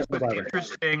thought it was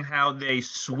interesting how they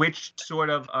switched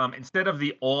sort of instead of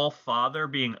the All-Father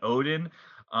being Odin,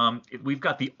 we've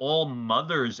got the All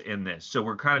Mothers in this. So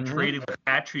we're kind of trading the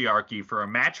patriarchy for a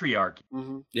matriarchy.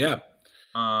 Yeah.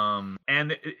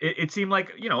 And it seemed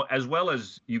like, as well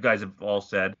as you guys have all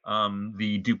said,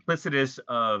 the duplicitous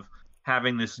of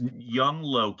having this young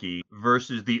Loki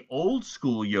versus the old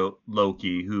school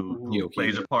Loki who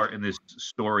plays a part in this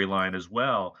storyline as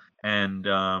well. And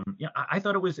I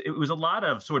thought it was a lot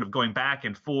of sort of going back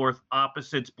and forth,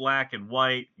 opposites, black and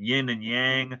white, yin and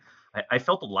yang. I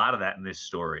felt a lot of that in this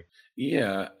story.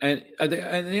 Yeah, and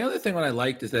the other thing what I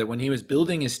liked is that when he was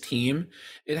building his team,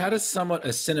 it had a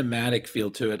cinematic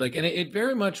feel to it. Like, and it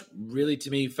very much really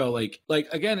to me felt like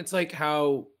again, it's like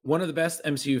how one of the best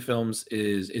MCU films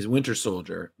is Winter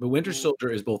Soldier. But Winter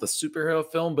Soldier is both a superhero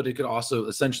film, but it could also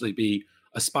essentially be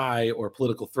a spy or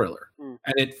political thriller,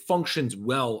 and it functions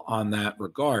well on that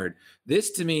regard.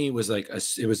 This to me was like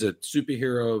it was a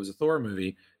superhero, it was a Thor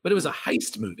movie, but it was a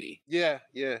heist movie. Yeah.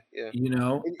 And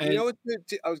what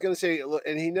I was going to say,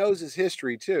 and he knows his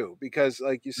history too, because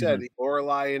like you said, the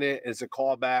Lorelei in it is a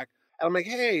callback. And I'm like,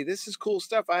 hey, this is cool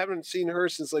stuff. I haven't seen her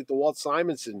since like the Walt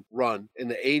Simonson run in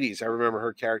the 80s. I remember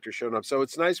her character showing up. So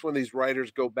it's nice when these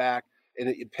writers go back and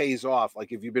it pays off.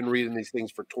 Like if you've been reading these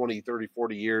things for 20, 30,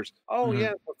 40 years,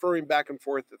 referring back and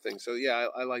forth to things. So yeah,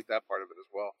 I like that part of it as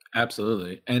well.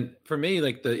 Absolutely. And for me,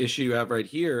 like the issue you have right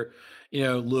here, you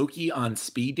know, Loki on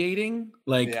speed dating,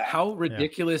 like how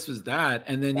ridiculous was that?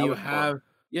 And then you have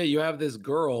you have this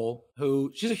girl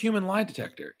who she's a human lie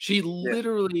detector. She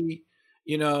literally,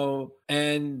 you know,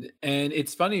 and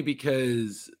it's funny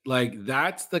because like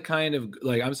that's the kind of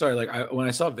like, I'm sorry, like when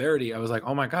I saw Verity, I was like,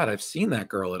 oh my God, I've seen that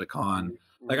girl at a con.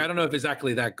 Like I don't know if it's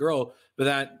exactly that girl, but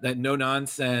that no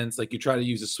nonsense, like you try to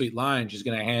use a sweet line, she's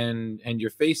gonna hand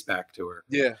your face back to her.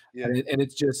 Yeah. And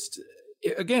it's just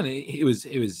again, it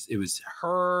was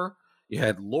her. You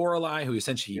had Lorelei, who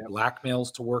essentially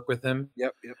blackmails to work with him.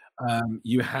 Yep.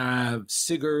 You have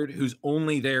Sigurd, who's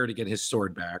only there to get his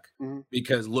sword back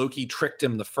because Loki tricked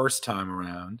him the first time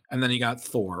around. And then you got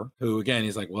Thor, who again,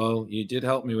 he's like, well, you did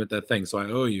help me with that thing, so I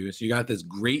owe you. So you got this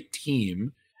great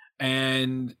team.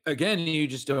 And again, you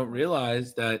just don't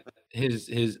realize that his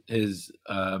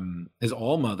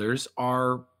all-mothers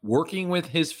are working with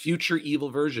his future evil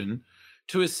version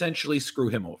to essentially screw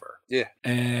him over. Yeah.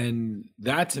 And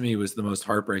that to me was the most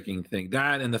heartbreaking thing.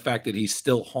 That and the fact that he's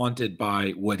still haunted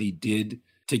by what he did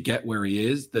to get where he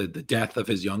is, the death of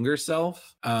his younger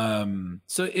self.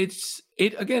 So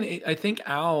I think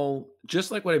Al,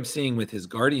 just like what I'm seeing with his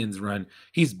Guardians run,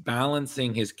 he's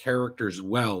balancing his characters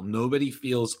well. Nobody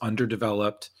feels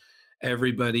underdeveloped.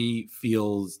 Everybody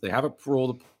feels they have a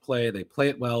role to play. They play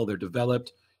it well. They're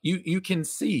developed. You can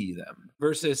see them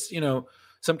versus, you know,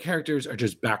 some characters are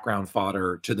just background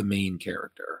fodder to the main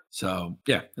character. So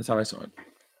yeah, that's how I saw it.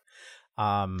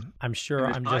 I'm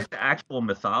sure the actual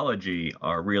mythology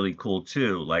are really cool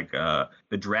too, like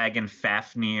the dragon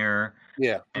Fafnir,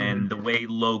 and the way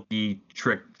Loki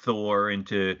tricked Thor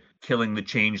into killing the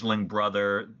changeling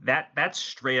brother. That's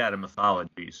straight out of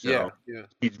mythology. So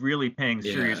he's really paying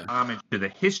serious homage to the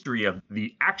history of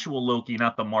the actual Loki,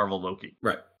 not the Marvel Loki.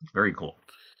 Right. Very cool.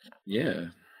 Yeah.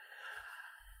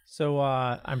 So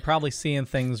I'm probably seeing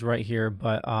things right here,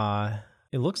 but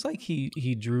it looks like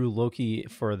he drew Loki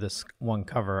for this one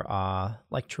cover,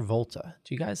 like Travolta.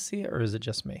 Do you guys see it, or is it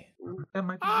just me? That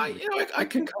might be I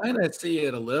can kind of see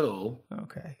it a little.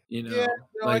 Okay. You know,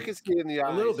 I can see it in the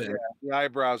eyes. A little bit. The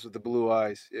eyebrows with the blue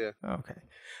eyes. Yeah. Okay.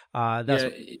 That's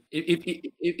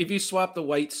if you swap the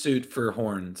white suit for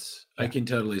horns, I can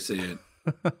totally see it.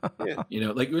 You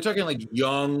know, like we're talking like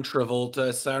young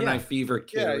Travolta, Saturday Night Fever,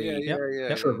 Carrie,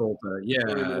 Travolta,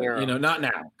 you know, not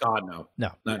now. God, no,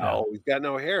 no. He's got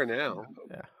no hair now.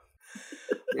 Yeah,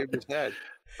 shaved his head.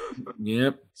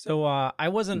 Yep. So I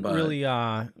wasn't really,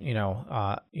 I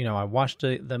watched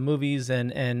the movies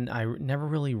and I never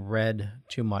really read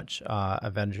too much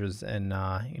Avengers and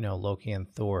Loki and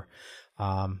Thor.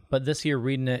 But this year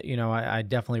reading it, I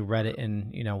definitely read it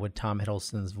in, with Tom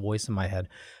Hiddleston's voice in my head.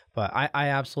 But I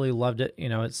absolutely loved it.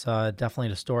 It's definitely,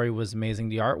 the story was amazing.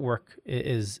 The artwork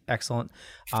is excellent.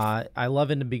 I love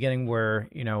in the beginning where,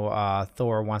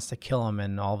 Thor wants to kill him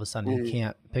and all of a sudden he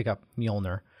can't pick up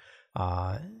Mjolnir.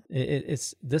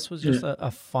 This was just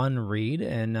a fun read.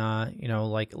 And,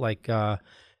 like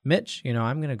Mitch,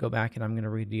 I'm going to go back and I'm going to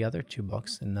read the other two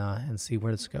books and see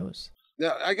where this goes.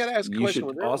 Now, I got to ask a question.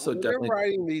 When they're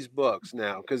writing these books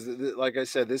now, because like I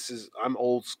said, I'm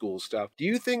old school stuff. Do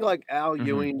you think like Al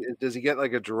Ewing, does he get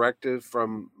like a directive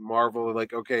from Marvel?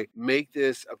 Like, okay, make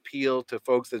this appeal to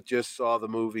folks that just saw the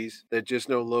movies, that just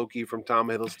know Loki from Tom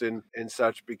Hiddleston and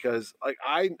such? Because like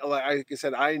I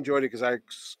said, I enjoyed it because I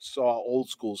saw old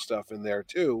school stuff in there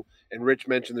too. And Rich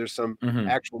mentioned there's some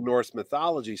actual Norse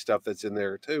mythology stuff that's in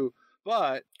there too.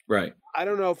 But I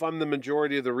don't know if I'm the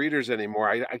majority of the readers anymore.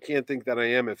 I can't think that I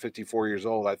am at 54 years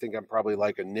old. I think I'm probably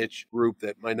like a niche group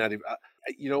that might not even,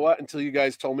 you know what? Until you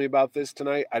guys told me about this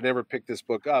tonight, I never picked this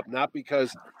book up. Not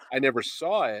because I never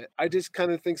saw it. I just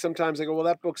kind of think sometimes I go, well,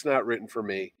 that book's not written for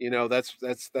me. That's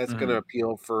going to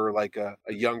appeal for like a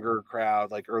younger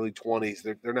crowd, like early 20s.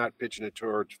 They're not pitching it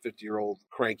towards 50-year-old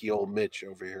cranky old Mitch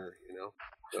over here,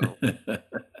 So.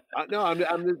 No,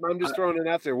 I'm just throwing it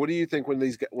out there. What do you think when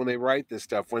they write this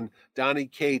stuff? When Donnie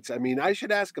Cates, I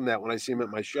should ask him that when I see him at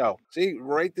my show. See,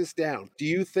 write this down. Do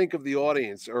you think of the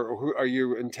audience, or are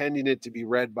you intending it to be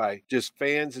read by just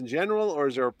fans in general, or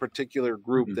is there a particular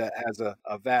group that has a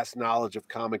vast knowledge of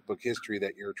comic book history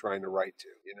that you're trying to write to?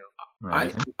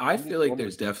 I feel like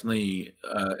there's definitely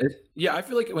I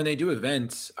feel like when they do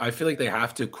events, I feel like they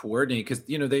have to coordinate because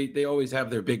they always have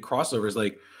their big crossovers.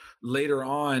 Like later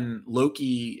on,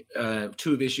 Loki,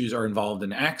 2 of issues are involved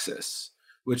in Axis,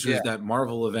 which was that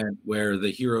Marvel event where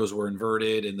the heroes were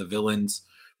inverted and the villains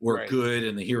were good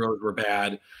and the heroes were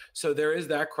bad. So there is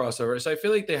that crossover. So I feel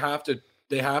like they have to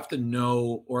they have to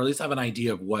know, or at least have an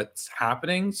idea of what's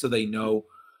happening, so they know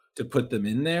to put them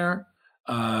in there.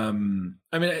 I mean,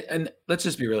 and let's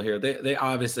just be real here. They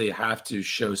obviously have to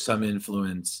show some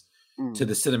influence to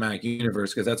the cinematic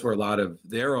universe, because that's where a lot of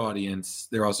their audience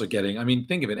they're also getting. I mean,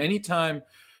 think of it. Anytime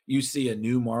you see a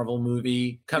new Marvel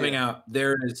movie coming out,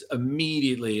 there is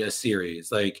immediately a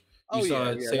series. Like you saw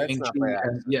that's not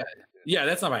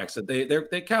by accident.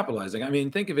 They're capitalizing. I mean,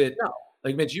 think of it. No.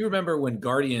 Like, Mitch, you remember when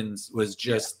Guardians was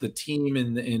just the team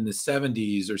in the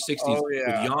 70s or 60s with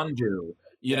Yondu,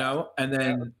 you know, and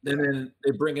then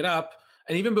they bring it up,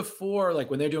 and even before, like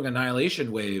when they're doing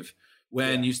Annihilation Wave,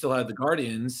 when you still had the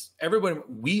Guardians, everyone,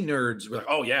 we nerds were like,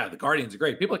 oh yeah, the Guardians are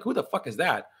great. People are like, who the fuck is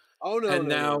that? Oh no! And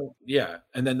now,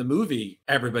 and then the movie,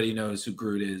 everybody knows who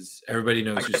Groot is. Everybody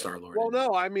knows who Star-Lord is. Well,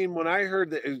 no, I mean, when I heard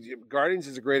that Guardians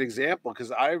is a great example,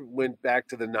 because I went back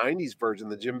to the '90s version,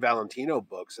 the Jim Valentino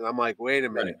books, and I'm like, wait a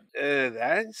minute,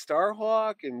 that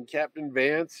Starhawk and Captain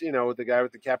Vance, you know, with the guy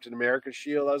with the Captain America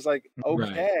shield. I was like,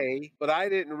 okay, but I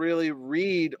didn't really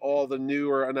read all the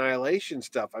newer Annihilation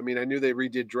stuff. I mean, I knew they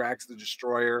redid Drax the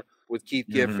Destroyer with Keith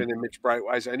Giffen and Mitch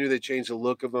Brightwise. I knew they changed the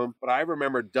look of him, but I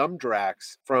remember Dumb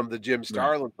Drax from the Jim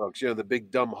Starlin books, you know, the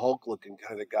big dumb Hulk looking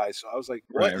kind of guy. So I was like,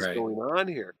 what is going on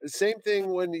here? The same thing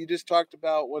when you just talked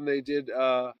about when they did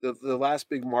the last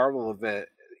big Marvel event.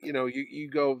 You know, you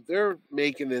go, they're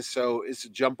making this so it's a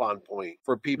jump on point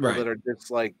for people that are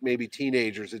just like maybe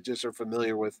teenagers that just are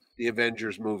familiar with the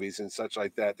Avengers movies and such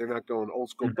like that. They're not going old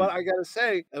school. But I got to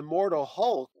say, Immortal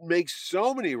Hulk makes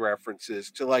so many references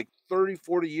to like 30,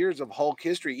 40 years of Hulk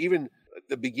history, even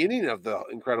the beginning of the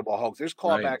Incredible Hulk. There's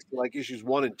callbacks to like issues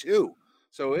 1 and 2.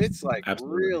 So it's like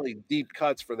really deep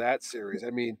cuts for that series.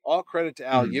 I mean, all credit to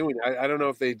Al Ewing. I don't know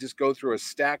if they just go through a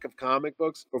stack of comic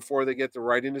books before they get the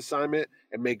writing assignment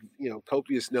and make, you know,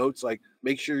 copious notes like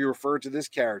make sure you refer to this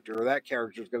character or that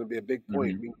character is going to be a big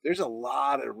point. I mean, there's a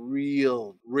lot of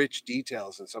real rich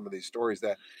details in some of these stories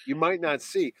that you might not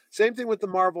see. Same thing with the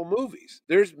Marvel movies.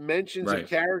 There's mentions of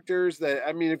characters that,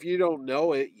 I mean, if you don't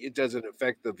know it, it doesn't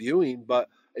affect the viewing, but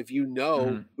if you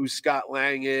know who Scott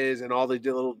Lang is and all the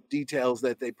little details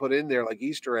that they put in there, like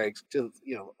Easter eggs to,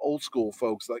 you know, old school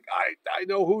folks, like I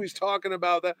know who he's talking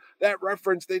about. That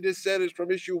reference they just said is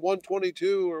from issue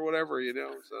 122 or whatever, you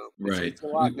know. So it's a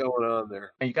lot going on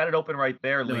there. And you got it open right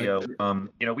there, Leo.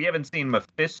 You know, we haven't seen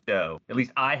Mephisto. At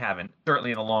least I haven't.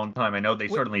 Certainly in a long time. I know they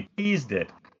certainly teased it.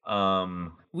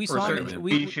 We saw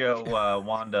the show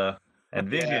Wanda and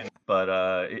Vision, but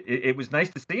it was nice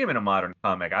to see him in a modern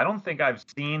comic. I don't think I've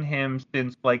seen him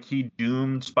since like he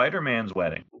doomed Spider-Man's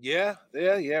wedding. Yeah,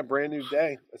 Brand New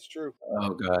Day. That's true.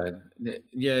 Oh God,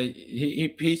 yeah,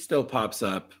 he still pops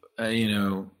up. You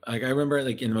know, like I remember,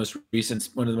 like in one of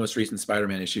the most recent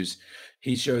Spider-Man issues,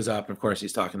 he shows up, and of course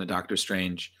he's talking to Doctor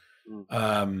Strange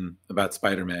about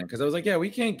Spider-Man, because I was like, yeah, we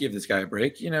can't give this guy a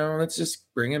break. You know, let's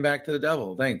just bring him back to the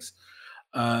devil. Thanks.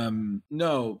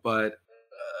 No, but.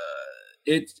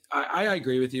 I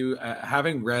agree with you.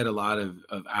 Having read a lot of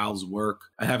Al's work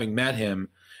and having met him,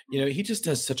 you know, he just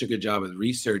does such a good job with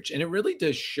research, and it really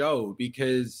does show,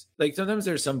 because like sometimes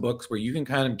there's some books where you can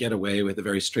kind of get away with a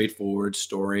very straightforward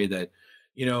story that,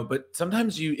 you know, but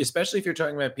sometimes you, especially if you're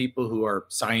talking about people who are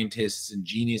scientists and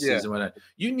geniuses and whatnot,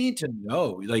 you need to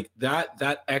know like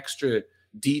that extra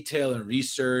detail and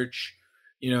research.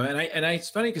 You know, and it's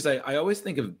funny because I always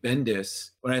think of Bendis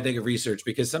when I think of research,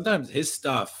 because sometimes his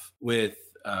stuff with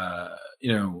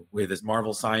you know, with his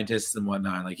Marvel scientists and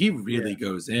whatnot, like he really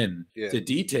goes in to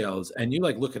details, and you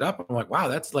like look it up. I'm like, wow,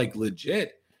 that's like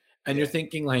legit. And you're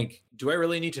thinking like, do I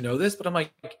really need to know this? But I'm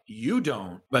like, you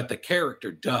don't, but the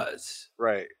character does.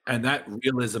 Right. And that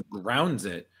realism grounds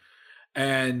it.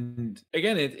 And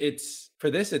again, it's for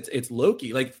this, it's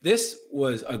Loki. Like this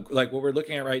was like what we're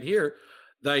looking at right here.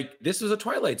 Like this was a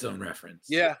Twilight Zone reference.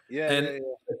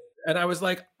 And I was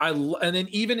like, and then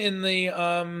even in the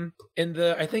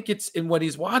I think it's in what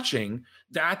he's watching,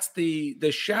 that's the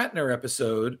Shatner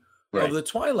episode of the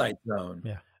Twilight Zone.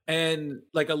 Yeah. And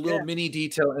like a little mini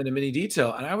detail and a mini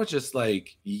detail. And I was just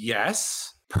like,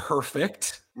 yes,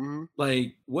 perfect.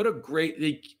 Like what a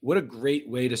great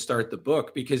way to start the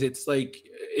book, because it's like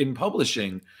in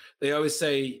publishing, they always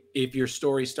say if your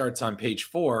story starts on page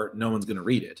 4, no one's going to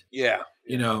read it. Yeah.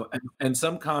 You know, and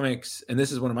some comics, and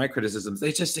this is one of my criticisms,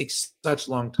 they just take such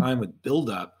long time with build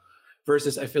up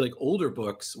versus I feel like older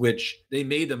books, which they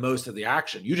made the most of the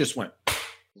action. You just went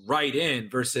right in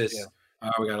versus,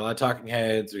 we got a lot of talking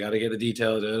heads. We got to get the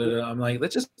details. I'm like,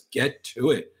 let's just get to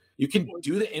it. You can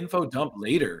do the info dump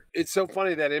later. It's so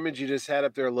funny, that image you just had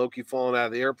up there, Loki falling out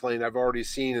of the airplane, I've already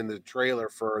seen in the trailer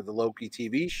for the Loki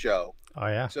TV show. Oh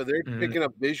yeah. So they're picking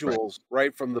up visuals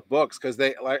right from the books because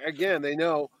they they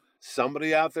know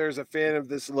somebody out there is a fan of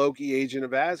this Loki Agent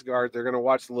of Asgard. They're going to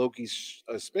watch Loki's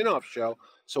spin-off show.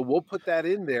 So we'll put that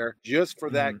in there just for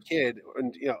that kid.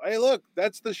 And, hey, look,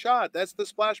 that's the shot. That's the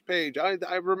splash page. I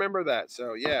remember that.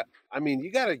 So, yeah, I mean,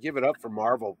 you got to give it up for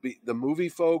Marvel. The movie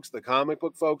folks, the comic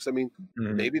book folks, I mean,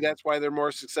 maybe that's why they're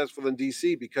more successful than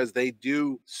DC, because they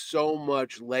do so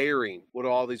much layering with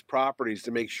all these properties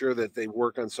to make sure that they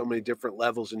work on so many different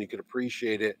levels and you can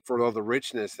appreciate it for all the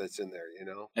richness that's in there,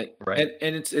 Right.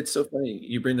 And it's so funny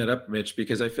you bring that up, Mitch,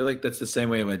 because I feel like that's the same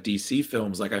way with DC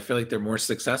films. Like, I feel like their more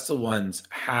successful ones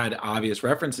had obvious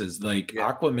references, like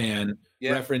Aquaman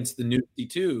referenced the New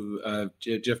 52,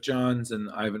 Jeff Johns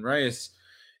and Ivan Reis.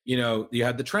 You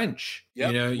had the trench. You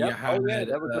had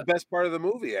that was the best part of the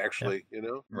movie, actually.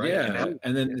 Right. Yeah,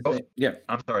 and then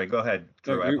I'm sorry. Go ahead,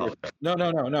 Drew. I apologize. No.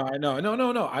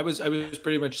 I was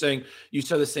pretty much saying you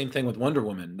saw the same thing with Wonder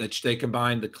Woman, that they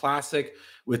combined the classic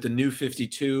with the New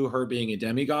 52, her being a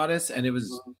demigoddess, and it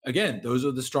was again, those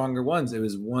are the stronger ones. It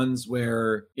was ones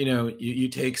where you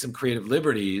take some creative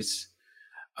liberties,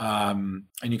 and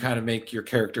you kind of make your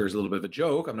characters a little bit of a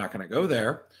joke. I'm not going to go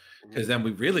there, because then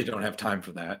we really don't have time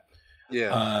for that.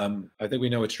 Yeah. I think we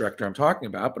know which director I'm talking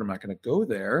about, but I'm not going to go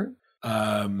there.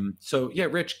 So yeah,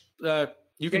 Rich,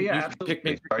 you can pick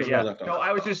me. No,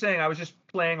 I was just saying, I was just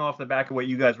playing off the back of what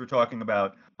you guys were talking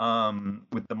about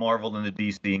with the Marvel and the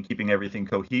DC and keeping everything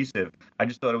cohesive. I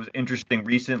just thought it was interesting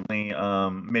recently,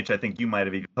 Mitch, I think you might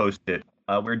have even posted,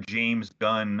 where James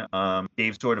Gunn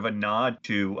gave sort of a nod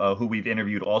to who we've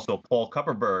interviewed also, Paul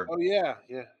Kupperberg. Oh, yeah.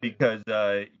 Because,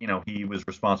 he was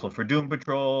responsible for Doom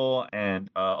Patrol and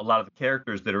a lot of the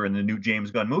characters that are in the new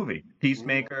James Gunn movie.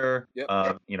 Peacemaker,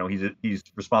 he's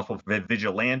responsible for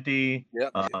Vigilante.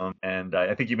 And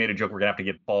I think you made a joke, we're going to have to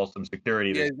get Paul some security.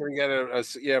 Yeah, he's going to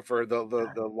get for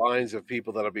the lines of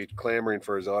people that'll be clamoring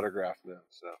for his autograph now.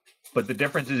 So, but the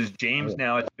difference is James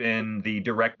now has been the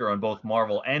director on both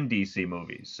Marvel and DC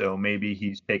movies, so maybe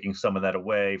he's taking some of that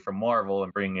away from Marvel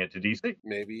and bringing it to DC.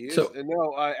 Maybe he is. So,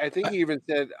 no, I think he even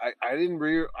said I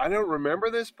don't remember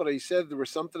this, but he said there was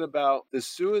something about the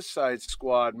Suicide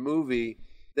Squad movie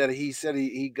that he said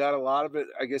he got a lot of it.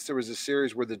 I guess there was a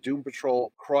series where the Doom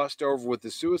Patrol crossed over with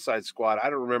the Suicide Squad. I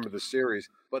don't remember the series,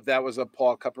 but that was a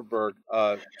Paul Kupperberg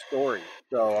story.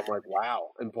 So I'm like, wow.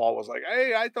 And Paul was like,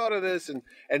 hey, I thought of this. And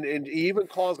he even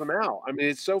calls them out. I mean,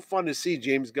 it's so fun to see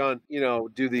James Gunn,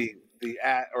 do the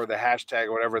at or the hashtag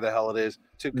or whatever the hell it is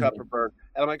to Kupperberg.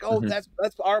 And I'm like, oh, that's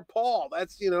our Paul.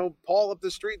 That's, Paul up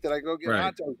the street that I go get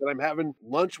hot dogs that I'm having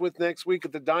lunch with next week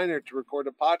at the diner to record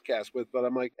a podcast with. But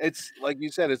I'm like, it's like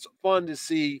you said, it's fun to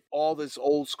see all this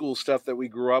old school stuff that we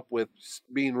grew up with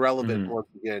being relevant once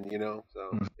again,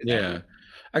 So yeah,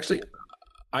 actually,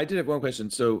 I did have one question.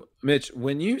 So, Mitch,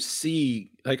 when you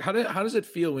see, like, how does it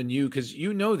feel when because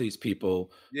these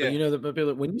people,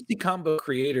 but when you see combo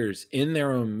creators in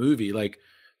their own movie, like,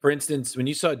 for instance, when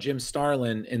you saw Jim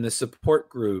Starlin in the support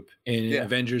group in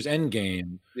Avengers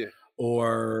Endgame,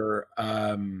 or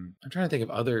I'm trying to think of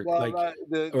other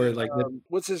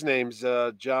what's his name's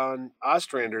John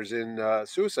Ostrander's in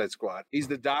Suicide Squad. He's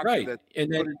the doctor that's putting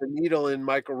the needle in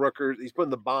Michael Rooker. He's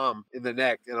putting the bomb in the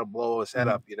neck and it'll blow his head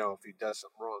up, if he does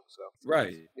something wrong. So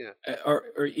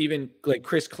or even like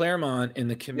Chris Claremont in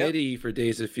the committee for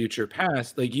Days of Future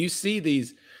Past. Like, you see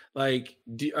these. Like,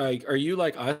 are you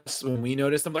like us when we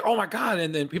notice them? Like, oh my god!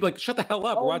 And then people are like, shut the hell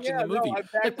up! We're watching the movie.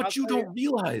 But you don't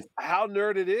realize how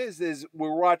nerd it is.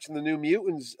 We're watching the New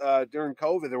Mutants during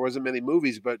COVID. There wasn't many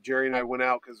movies, but Jerry and I went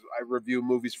out because I review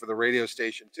movies for the radio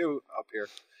station too up here.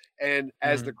 And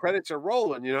as the credits are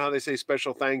rolling, you know how they say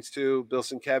special thanks to Bill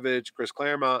Sienkiewicz, Chris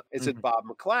Claremont. It said Bob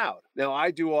McLeod. Now, I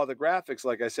do all the graphics,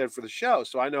 like I said, for the show,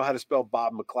 so I know how to spell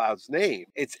Bob McLeod's name.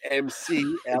 It's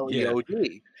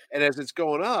McLeod. And as it's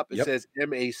going up, it says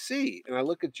MAC. And I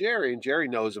look at Jerry, and Jerry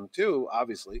knows him too,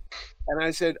 obviously. And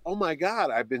I said, oh my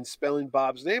God, I've been spelling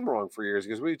Bob's name wrong for years.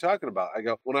 He goes, what are you talking about? I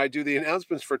go, when I do the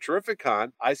announcements for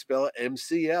Terrificon, I spell it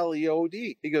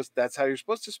McLeod. He goes, that's how you're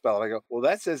supposed to spell it. I go, well,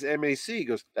 that says MAC. He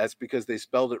goes, that's because they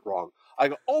spelled it wrong. I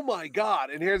go, oh my God.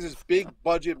 And here's this big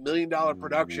budget $1 million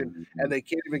production, and they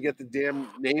can't even get the damn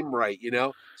name right,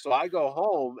 So I go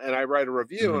home and I write a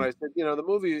review, and I said, the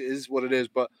movie is what it is,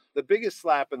 but the biggest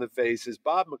slap in the face is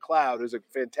Bob McLeod, who's a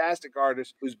fantastic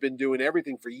artist who's been doing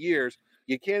everything for years.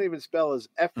 You can't even spell his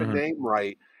effing name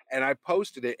right. And I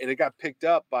posted it, and it got picked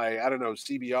up by, I don't know,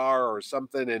 CBR or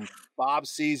something, and Bob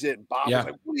sees it, and Bob was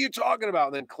like, what are you talking about?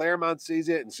 And then Claremont sees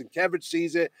it, and Sienkiewicz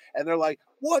sees it, and they're like,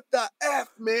 what the F,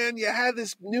 man? You had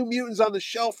this New Mutants on the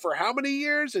shelf for how many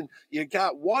years? And you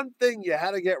got one thing you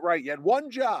had to get right. You had one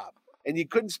job. and you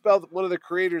couldn't spell one of the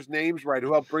creators' names right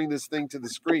who helped bring this thing to the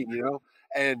screen,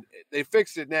 and they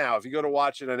fixed it now. If you go to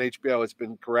watch it on HBO, it's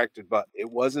been corrected, but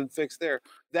it wasn't fixed there.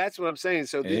 That's what I'm saying.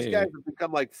 So these guys have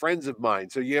become like friends of mine.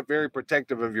 So you get very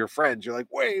protective of your friends. You're like,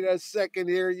 wait a second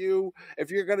here,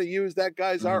 if you're going to use that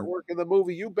guy's artwork in the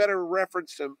movie, you better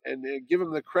reference him and give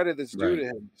him the credit that's due to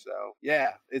him. So yeah,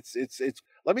 it's.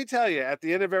 Let me tell you, at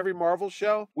the end of every Marvel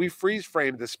show, we freeze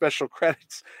frame the special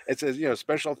credits. It says,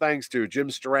 special thanks to Jim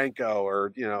Steranko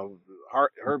or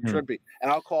Herb Trimpe,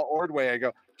 and I'll call Ordway. I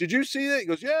go, did you see that? He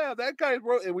goes, yeah, that guy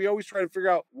wrote. And we always try to figure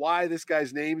out why this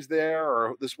guy's name's there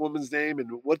or this woman's name and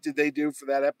what did they do for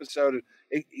that episode. And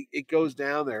it goes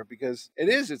down there because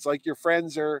it's like your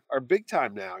friends are big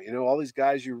time now. All these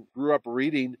guys you grew up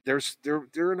reading,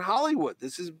 they're in Hollywood.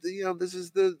 This is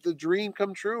the dream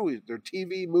come true. They're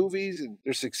TV movies and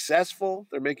they're successful.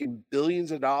 They're making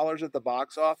billions of dollars at the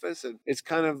box office. And it's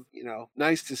kind of,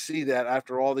 nice to see that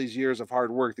after all these years of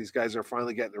hard work, these guys are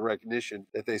finally getting the recognition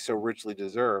that they so richly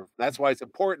deserve. That's why it's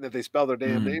important that they spell their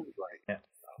damn names right. Yeah.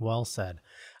 Well said.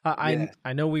 I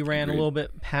know we ran a little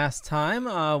bit past time.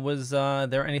 Was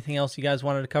there anything else you guys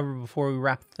wanted to cover before we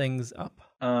wrap things up?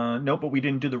 No, but we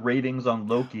didn't do the ratings on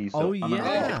Loki. So I'm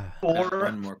gonna go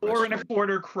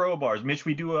 4.25 crowbars. Mitch,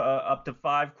 we do up to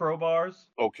 5 crowbars.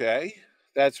 Okay.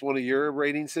 That's one of your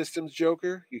rating systems,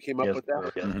 Joker? You came up with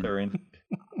that? Yes, they're in.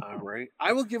 All right.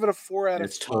 I will give it a 4 out of 5.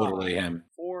 It's totally him.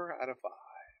 4 out of 5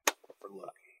 for Loki.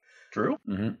 True.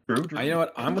 True. You know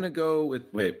what? I'm going to go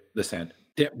with, this hand.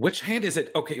 Which hand is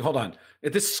it? Okay, hold on.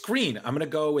 At this screen, I'm going to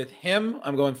go with him.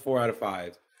 I'm going 4 out of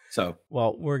 5. So,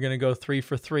 well, we're going to go 3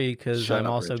 for 3 because I'm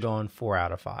also going 4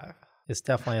 out of 5. It's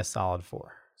definitely a solid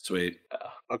 4. Sweet.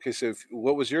 Okay, so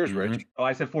what was yours, Rich? Oh,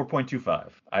 I said 4.25.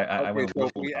 I went so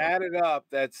if we added up,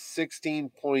 that's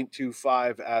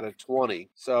 16.25 out of 20.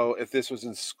 So if this was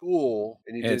in school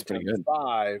and you did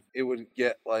 5, it would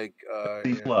get like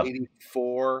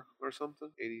 84 or something.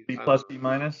 80, B plus, B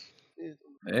minus.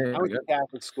 I went to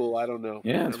Catholic school. I don't know.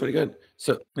 Yeah, it's pretty good.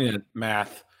 So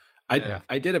math.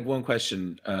 I did have one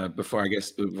question before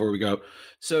we go.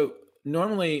 So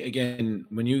normally, again,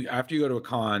 after you go to a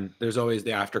con, there's always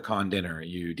the after con dinner.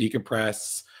 You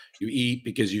decompress, you eat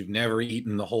because you've never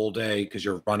eaten the whole day because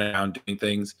you're running around doing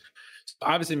things. So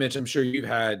obviously, Mitch, I'm sure you've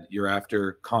had your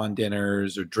after con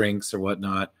dinners or drinks or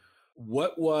whatnot.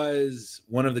 What was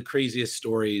one of the craziest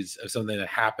stories of something that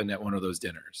happened at one of those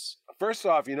dinners? First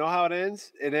off, you know how it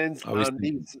ends? It ends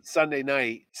on Sunday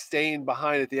night, staying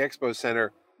behind at the Expo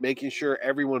Center, making sure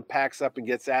everyone packs up and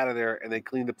gets out of there, and they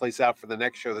clean the place out for the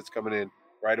next show that's coming in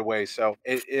right away. So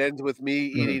it ends with me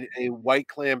eating a white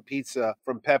clam pizza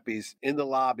from Pepe's in the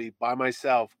lobby by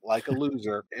myself, like a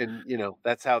loser. And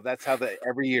that's how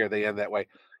every year they end that way.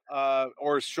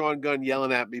 Or Sean Gunn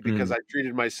yelling at me because I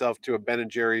treated myself to a Ben &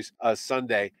 Jerry's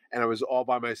Sunday, and I was all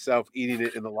by myself eating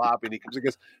it in the lobby. And he comes and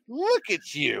goes, "Look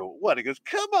at you!" What? He goes,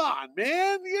 "Come on,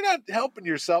 man, you're not helping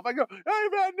yourself." I go,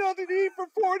 "I've had nothing to eat for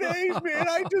 4 days, man.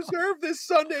 I deserve this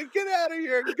Sunday. Get out of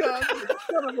here, Gunn,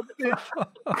 son of a bitch."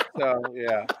 So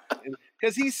yeah.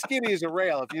 Because he's skinny as a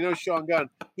rail. If you know Sean Gunn,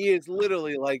 he is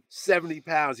literally like 70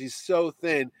 pounds. He's so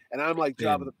thin. And I'm like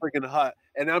Jabba the freaking Hutt.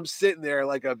 And I'm sitting there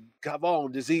like a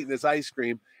cabon just eating this ice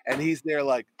cream. And he's there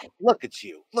like, "Look at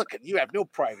you. You have no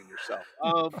pride in yourself."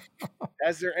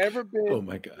 Has there ever been? Oh,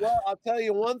 my God. Well, I'll tell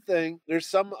you one thing. There's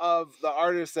some of the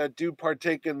artists that do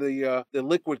partake in the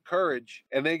Liquid Courage.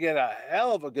 And they get a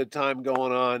hell of a good time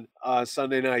going on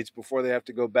Sunday nights before they have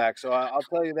to go back. So I'll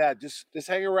tell you that. Just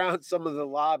hang around some of the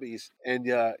lobbies and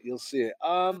you'll see it.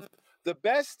 The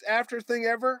best after thing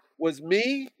ever was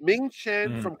me, Ming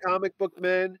Chen from Comic Book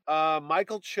Men,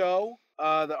 Michael Cho,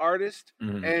 the artist,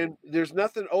 and there's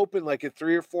nothing open like at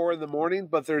 3 or 4 in the morning,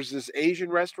 but there's this Asian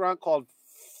restaurant called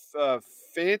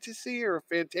Fantasy or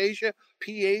Fantasia,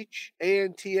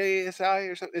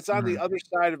 PHANTASI or something. It's on the other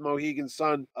side of Mohegan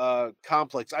Sun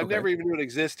complex. I never even knew it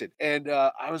existed. And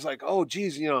I was like, oh,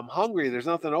 geez, I'm hungry. There's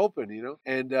nothing open,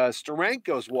 And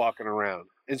Steranko's walking around.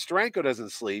 And Steranko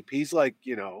doesn't sleep. He's like,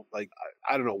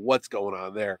 I don't know what's going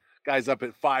on there. Guy's up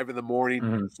at 5 in the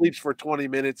morning, sleeps for 20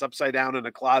 minutes upside down in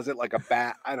a closet like a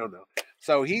bat. I don't know.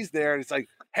 So he's there and it's like,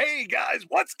 "Hey guys,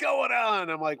 what's going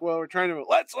on?" I'm like, "Well,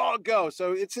 let's all go."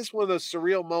 So it's just one of those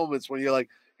surreal moments when you're like,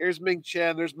 here's Ming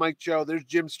Chen, there's Mike Cho, there's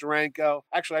Jim Steranko.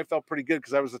 Actually, I felt pretty good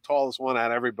because I was the tallest one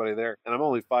out of everybody there, and I'm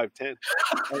only 5'10".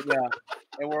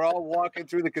 And we're all walking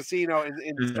through the casino,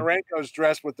 and Steranko's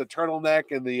dressed with the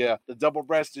turtleneck and the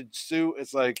double-breasted suit.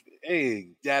 It's like, "Hey,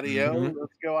 Daddy-O,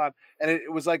 let's go on." And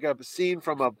it was like a scene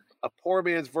from a poor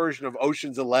man's version of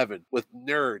Ocean's 11 with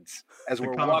nerds as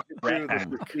we're walking through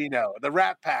the casino. The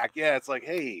Rat Pack, yeah. It's like,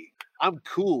 "Hey, I'm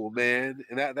cool, man.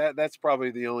 And that's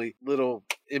probably the only little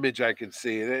image I can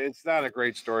see. It's not a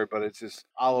great story, but it's just,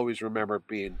 I'll always remember it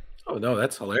being. Oh no,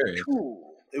 that's hilarious. Cool.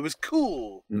 It was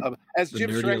cool. As Jim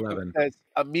Schreck says,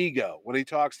 amigo. When he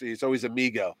talks to you, it's always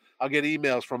amigo. I'll get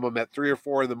emails from him at 3 or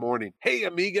 4 in the morning. Hey,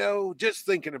 amigo, just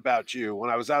thinking about you when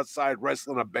I was outside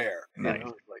wrestling a bear. Nice. And I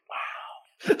was like,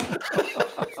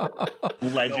 wow.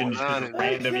 Legends, just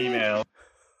random email.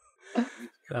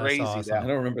 Crazy. Awesome. I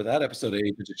don't remember that episode of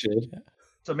Agents of Shield.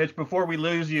 So, Mitch, before we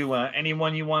lose you,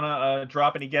 anyone you want to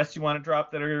drop, any guests you want to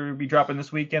drop that are going to be dropping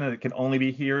this weekend that can only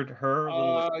be heard?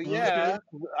 Yeah,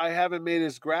 I haven't made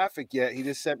his graphic yet. He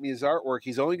just sent me his artwork.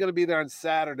 He's only going to be there on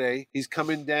Saturday. He's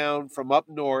coming down from up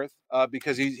north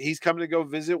because he's coming to go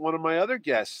visit one of my other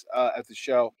guests at the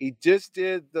show. He just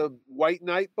did the White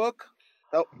Knight book.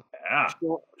 Oh, yeah.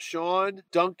 Sean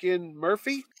Duncan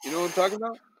Murphy. You know what I'm talking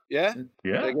about? Yeah?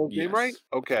 Yeah. Did I get his name right?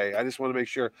 Okay. I just want to make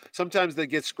sure. Sometimes they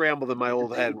get scrambled in my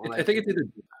old head. I think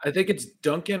it's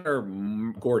Duncan or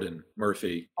Gordon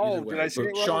Murphy. Oh, did I say it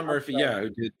wrong? Sean Murphy, yeah. Who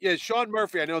did. Yeah, Sean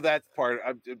Murphy. I know that part.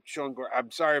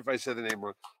 I'm sorry if I said the name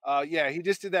wrong. Yeah, he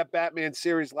just did that Batman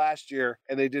series last year,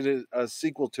 and they did a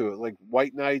sequel to it, like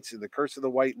White Knights and the Curse of the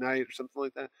White Knight or something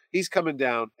like that. He's coming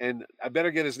down, and I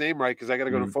better get his name right because I got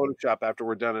to go to Photoshop after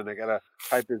we're done, and I got to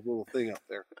type his little thing up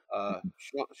there.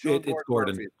 It's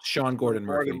Gordon. Murphy. Sean Gordon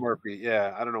Murphy. Gordon Murphy.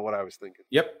 Yeah, I don't know what I was thinking.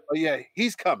 Yep. Oh yeah,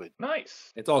 he's coming.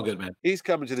 Nice. It's all good, man. He's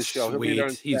coming to the show. He'll be there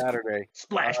on Saturday.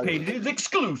 Splash Page is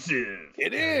exclusive.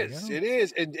 It is. It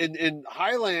is. And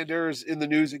Highlander's in the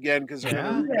news again because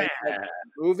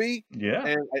movie. Yeah.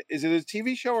 And is it a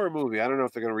TV show or a movie? I don't know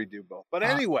if they're going to redo both. But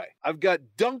anyway, I've got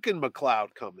Duncan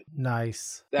MacLeod coming.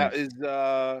 Nice. That is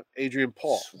Adrian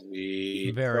Paul.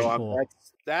 Sweet. Very cool.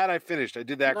 That I finished. I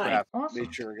did that crap. Awesome.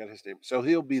 Made sure I got his name. So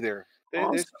he'll be there.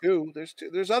 There's two.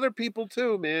 There's other people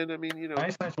too, man. I mean,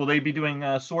 Nice. Will they be doing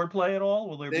swordplay at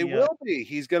all? They will be.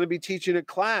 He's going to be teaching a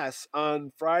class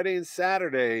on Friday and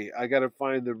Saturday. I got to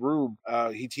find the room.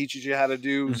 He teaches you how to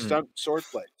do stunt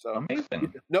swordplay. So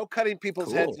amazing. No cutting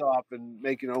people's heads off and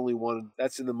making only one.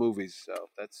 That's in the movies. So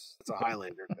that's a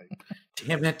Highlander thing.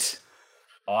 Damn it.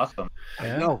 Awesome.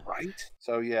 I know, right?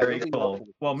 So yeah. Very cool.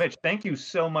 Well, Mitch, thank you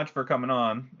so much for coming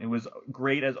on. It was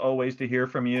great as always to hear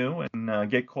from you and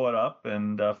get caught up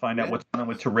and find out what's going on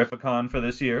with Terrificon for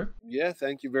this year. Yeah,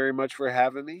 thank you very much for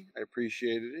having me. I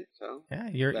appreciated it. So yeah,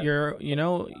 you're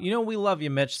we love you,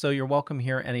 Mitch. So you're welcome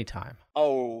here anytime.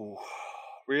 Oh,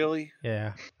 really?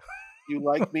 Yeah. You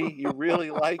like me? You really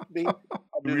like me?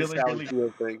 Really.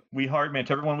 Thing. We heart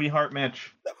Mitch. Everyone, we heart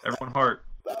Mitch. Everyone heart.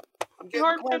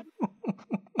 Heart Mitch.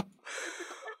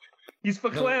 He's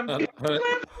for Clem. Yeah,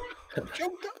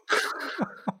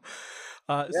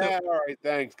 all right.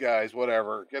 Thanks, guys.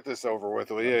 Whatever. Get this over with.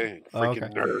 You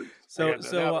freaking nerd.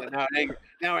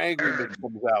 Now angry Mitch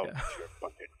comes out.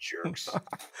 Fucking jerks.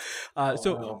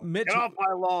 Mitch, get off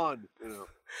my lawn.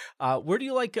 Where do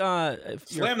you like?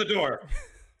 Slam the door.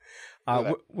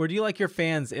 Where do you like your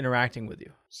fans interacting with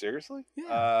you? Seriously?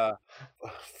 Yeah.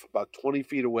 About 20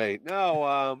 feet away.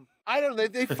 No. I don't know.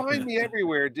 They find me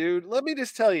everywhere, dude. Let me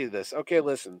just tell you this. Okay,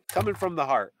 listen. Coming from the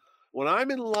heart. When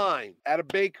I'm in line at a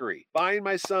bakery buying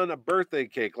my son a birthday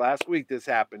cake, last week this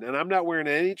happened, and I'm not wearing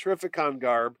any Terrificon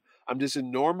garb. I'm just in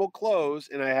normal clothes,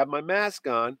 and I have my mask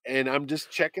on, and I'm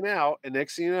just checking out. And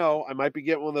next thing you know, I might be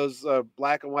getting one of those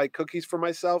black and white cookies for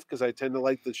myself because I tend to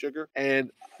like the sugar.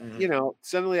 And,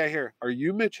 suddenly I hear, "Are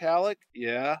you Mitch Halleck?"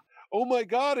 Yeah. "Oh my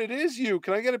God, it is you.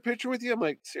 Can I get a picture with you?" I'm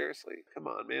like, seriously, come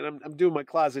on, man. I'm doing my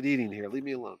closet eating here. Leave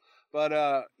me alone. But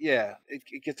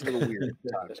it gets a little weird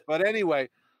at times. But anyway,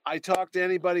 I talk to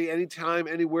anybody, anytime,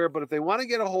 anywhere. But if they want to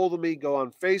get a hold of me, go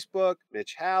on Facebook,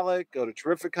 Mitch Halleck, go to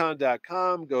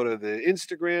Terrificon.com, go to the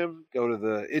Instagram, go to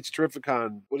the It's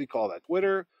Terrificon, what do you call that?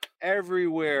 Twitter.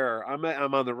 Everywhere. I'm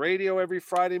on the radio every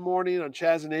Friday morning on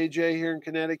Chaz and AJ here in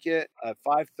Connecticut at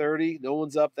 5:30. No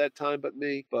one's up that time but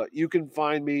me. But you can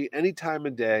find me any time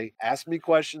of day. Ask me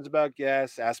questions about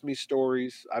guests. Ask me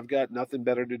stories. I've got nothing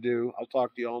better to do. I'll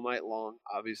talk to you all night long,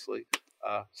 obviously.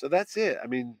 So that's it. I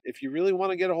mean, if you really want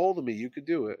to get a hold of me, you could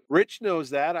do it. Rich knows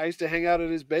that. I used to hang out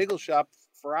at his bagel shop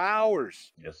for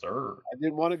hours. Yes, sir. I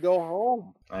didn't want to go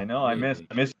home. I know. I miss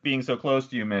being so close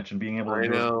to you, Mitch, and being able to. I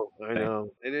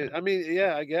know. It is. I mean,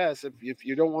 yeah. I guess if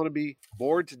you don't want to be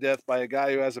bored to death by a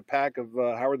guy who has a pack of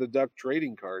Howard the Duck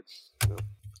trading cards.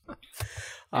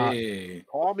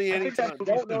 Call me anytime.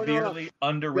 Severely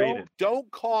underrated. Don't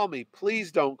call me.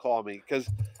 Please don't call me because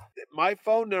my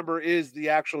phone number is the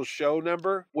actual show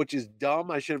number, which is dumb.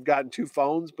 I should have gotten 2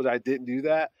 phones, but I didn't do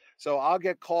that. So I'll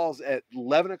get calls at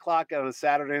 11 o'clock on a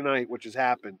Saturday night, which has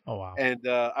happened. Oh, wow. And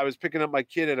I was picking up my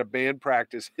kid at a band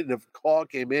practice, and the call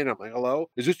came in. I'm like, hello?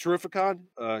 Is this Terrificon?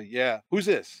 Yeah. Who's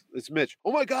this? It's Mitch.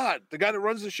 Oh, my God. The guy that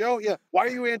runs the show? Yeah. Why are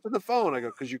you answering the phone? I go,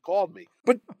 because you called me.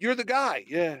 But you're the guy.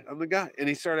 Yeah, I'm the guy. And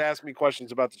he started asking me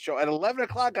questions about the show at 11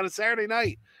 o'clock on a Saturday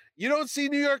night. You don't see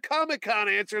New York Comic Con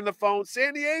answering the phone.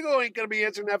 San Diego ain't going to be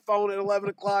answering that phone at 11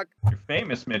 o'clock. You're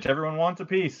famous, Mitch. Everyone wants a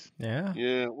piece. Yeah.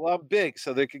 Yeah. Well, I'm big,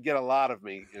 so they could get a lot of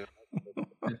me. You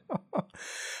know?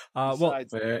 Well,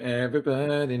 where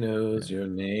everybody knows your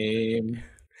name.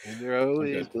 And they're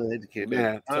always glad to come.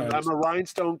 Yeah, I'm a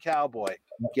rhinestone cowboy.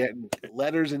 I'm getting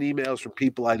letters and emails from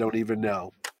people I don't even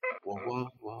know.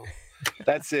 Whoa.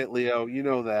 That's it, Leo. You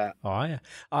know that. Oh,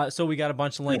 yeah. So we got a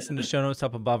bunch of links in the show notes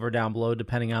up above or down below,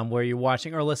 depending on where you're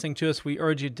watching or listening to us. We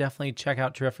urge you to definitely check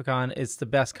out Terrificon. It's the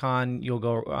best con. You'll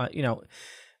go,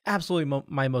 absolutely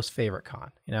my most favorite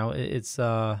con. It's,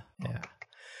 yeah.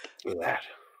 Look at that.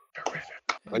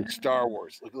 Like Star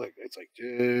Wars. Look, it's like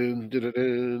dun, dun,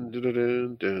 dun,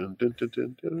 dun, dun, dun,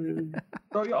 dun, dun.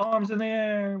 Throw your arms in the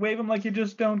air. Wave them like you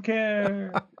just don't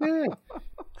care. Yeah.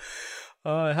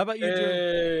 How about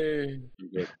you,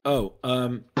 Drew? Oh,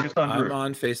 I'm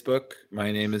on Facebook.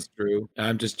 My name is Drew.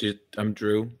 I'm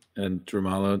Drew and Drew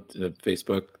Malo,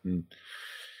 Facebook and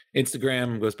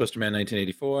Instagram, Ghostbusterman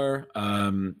 1984.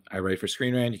 I write for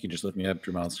Screen Rant. You can just look me up,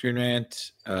 Drew Malo Screen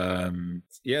Rant.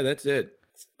 Yeah, that's it.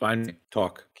 Fine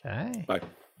talk. Okay. Bye.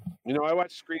 I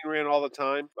watch Screen Rant all the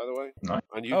time, by the way,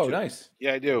 on YouTube. Oh, nice.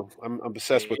 Yeah, I do. I'm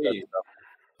obsessed with that stuff.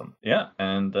 Yeah,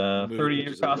 and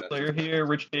 30-year cosplayer here,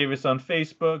 Rich Davis on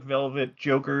Facebook, Velvet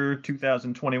Joker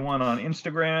 2021 on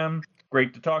Instagram.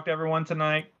 Great to talk to everyone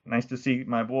tonight. Nice to see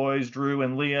my boys, Drew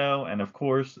and Leo, and of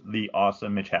course, the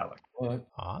awesome Mitch Halleck.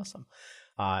 Awesome.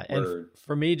 And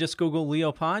for me, just Google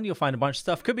Leo Pond. You'll find a bunch of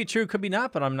stuff. Could be true, could be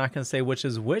not, but I'm not going to say which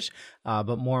is which.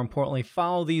 But more importantly,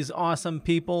 follow these awesome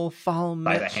people. Follow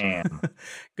Mitch. By the hand.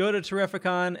 Go to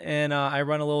Terrificon, and I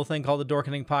run a little thing called the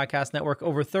Dorkening Podcast Network.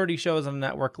 Over 30 shows on the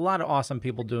network. A lot of awesome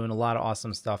people doing a lot of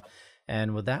awesome stuff.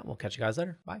 And with that, we'll catch you guys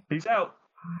later. Bye. Peace out.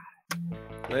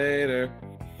 Later.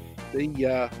 See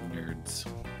ya. Nerds.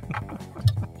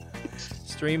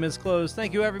 Stream is closed.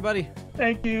 Thank you, everybody.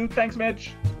 Thank you. Thanks,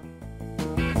 Mitch.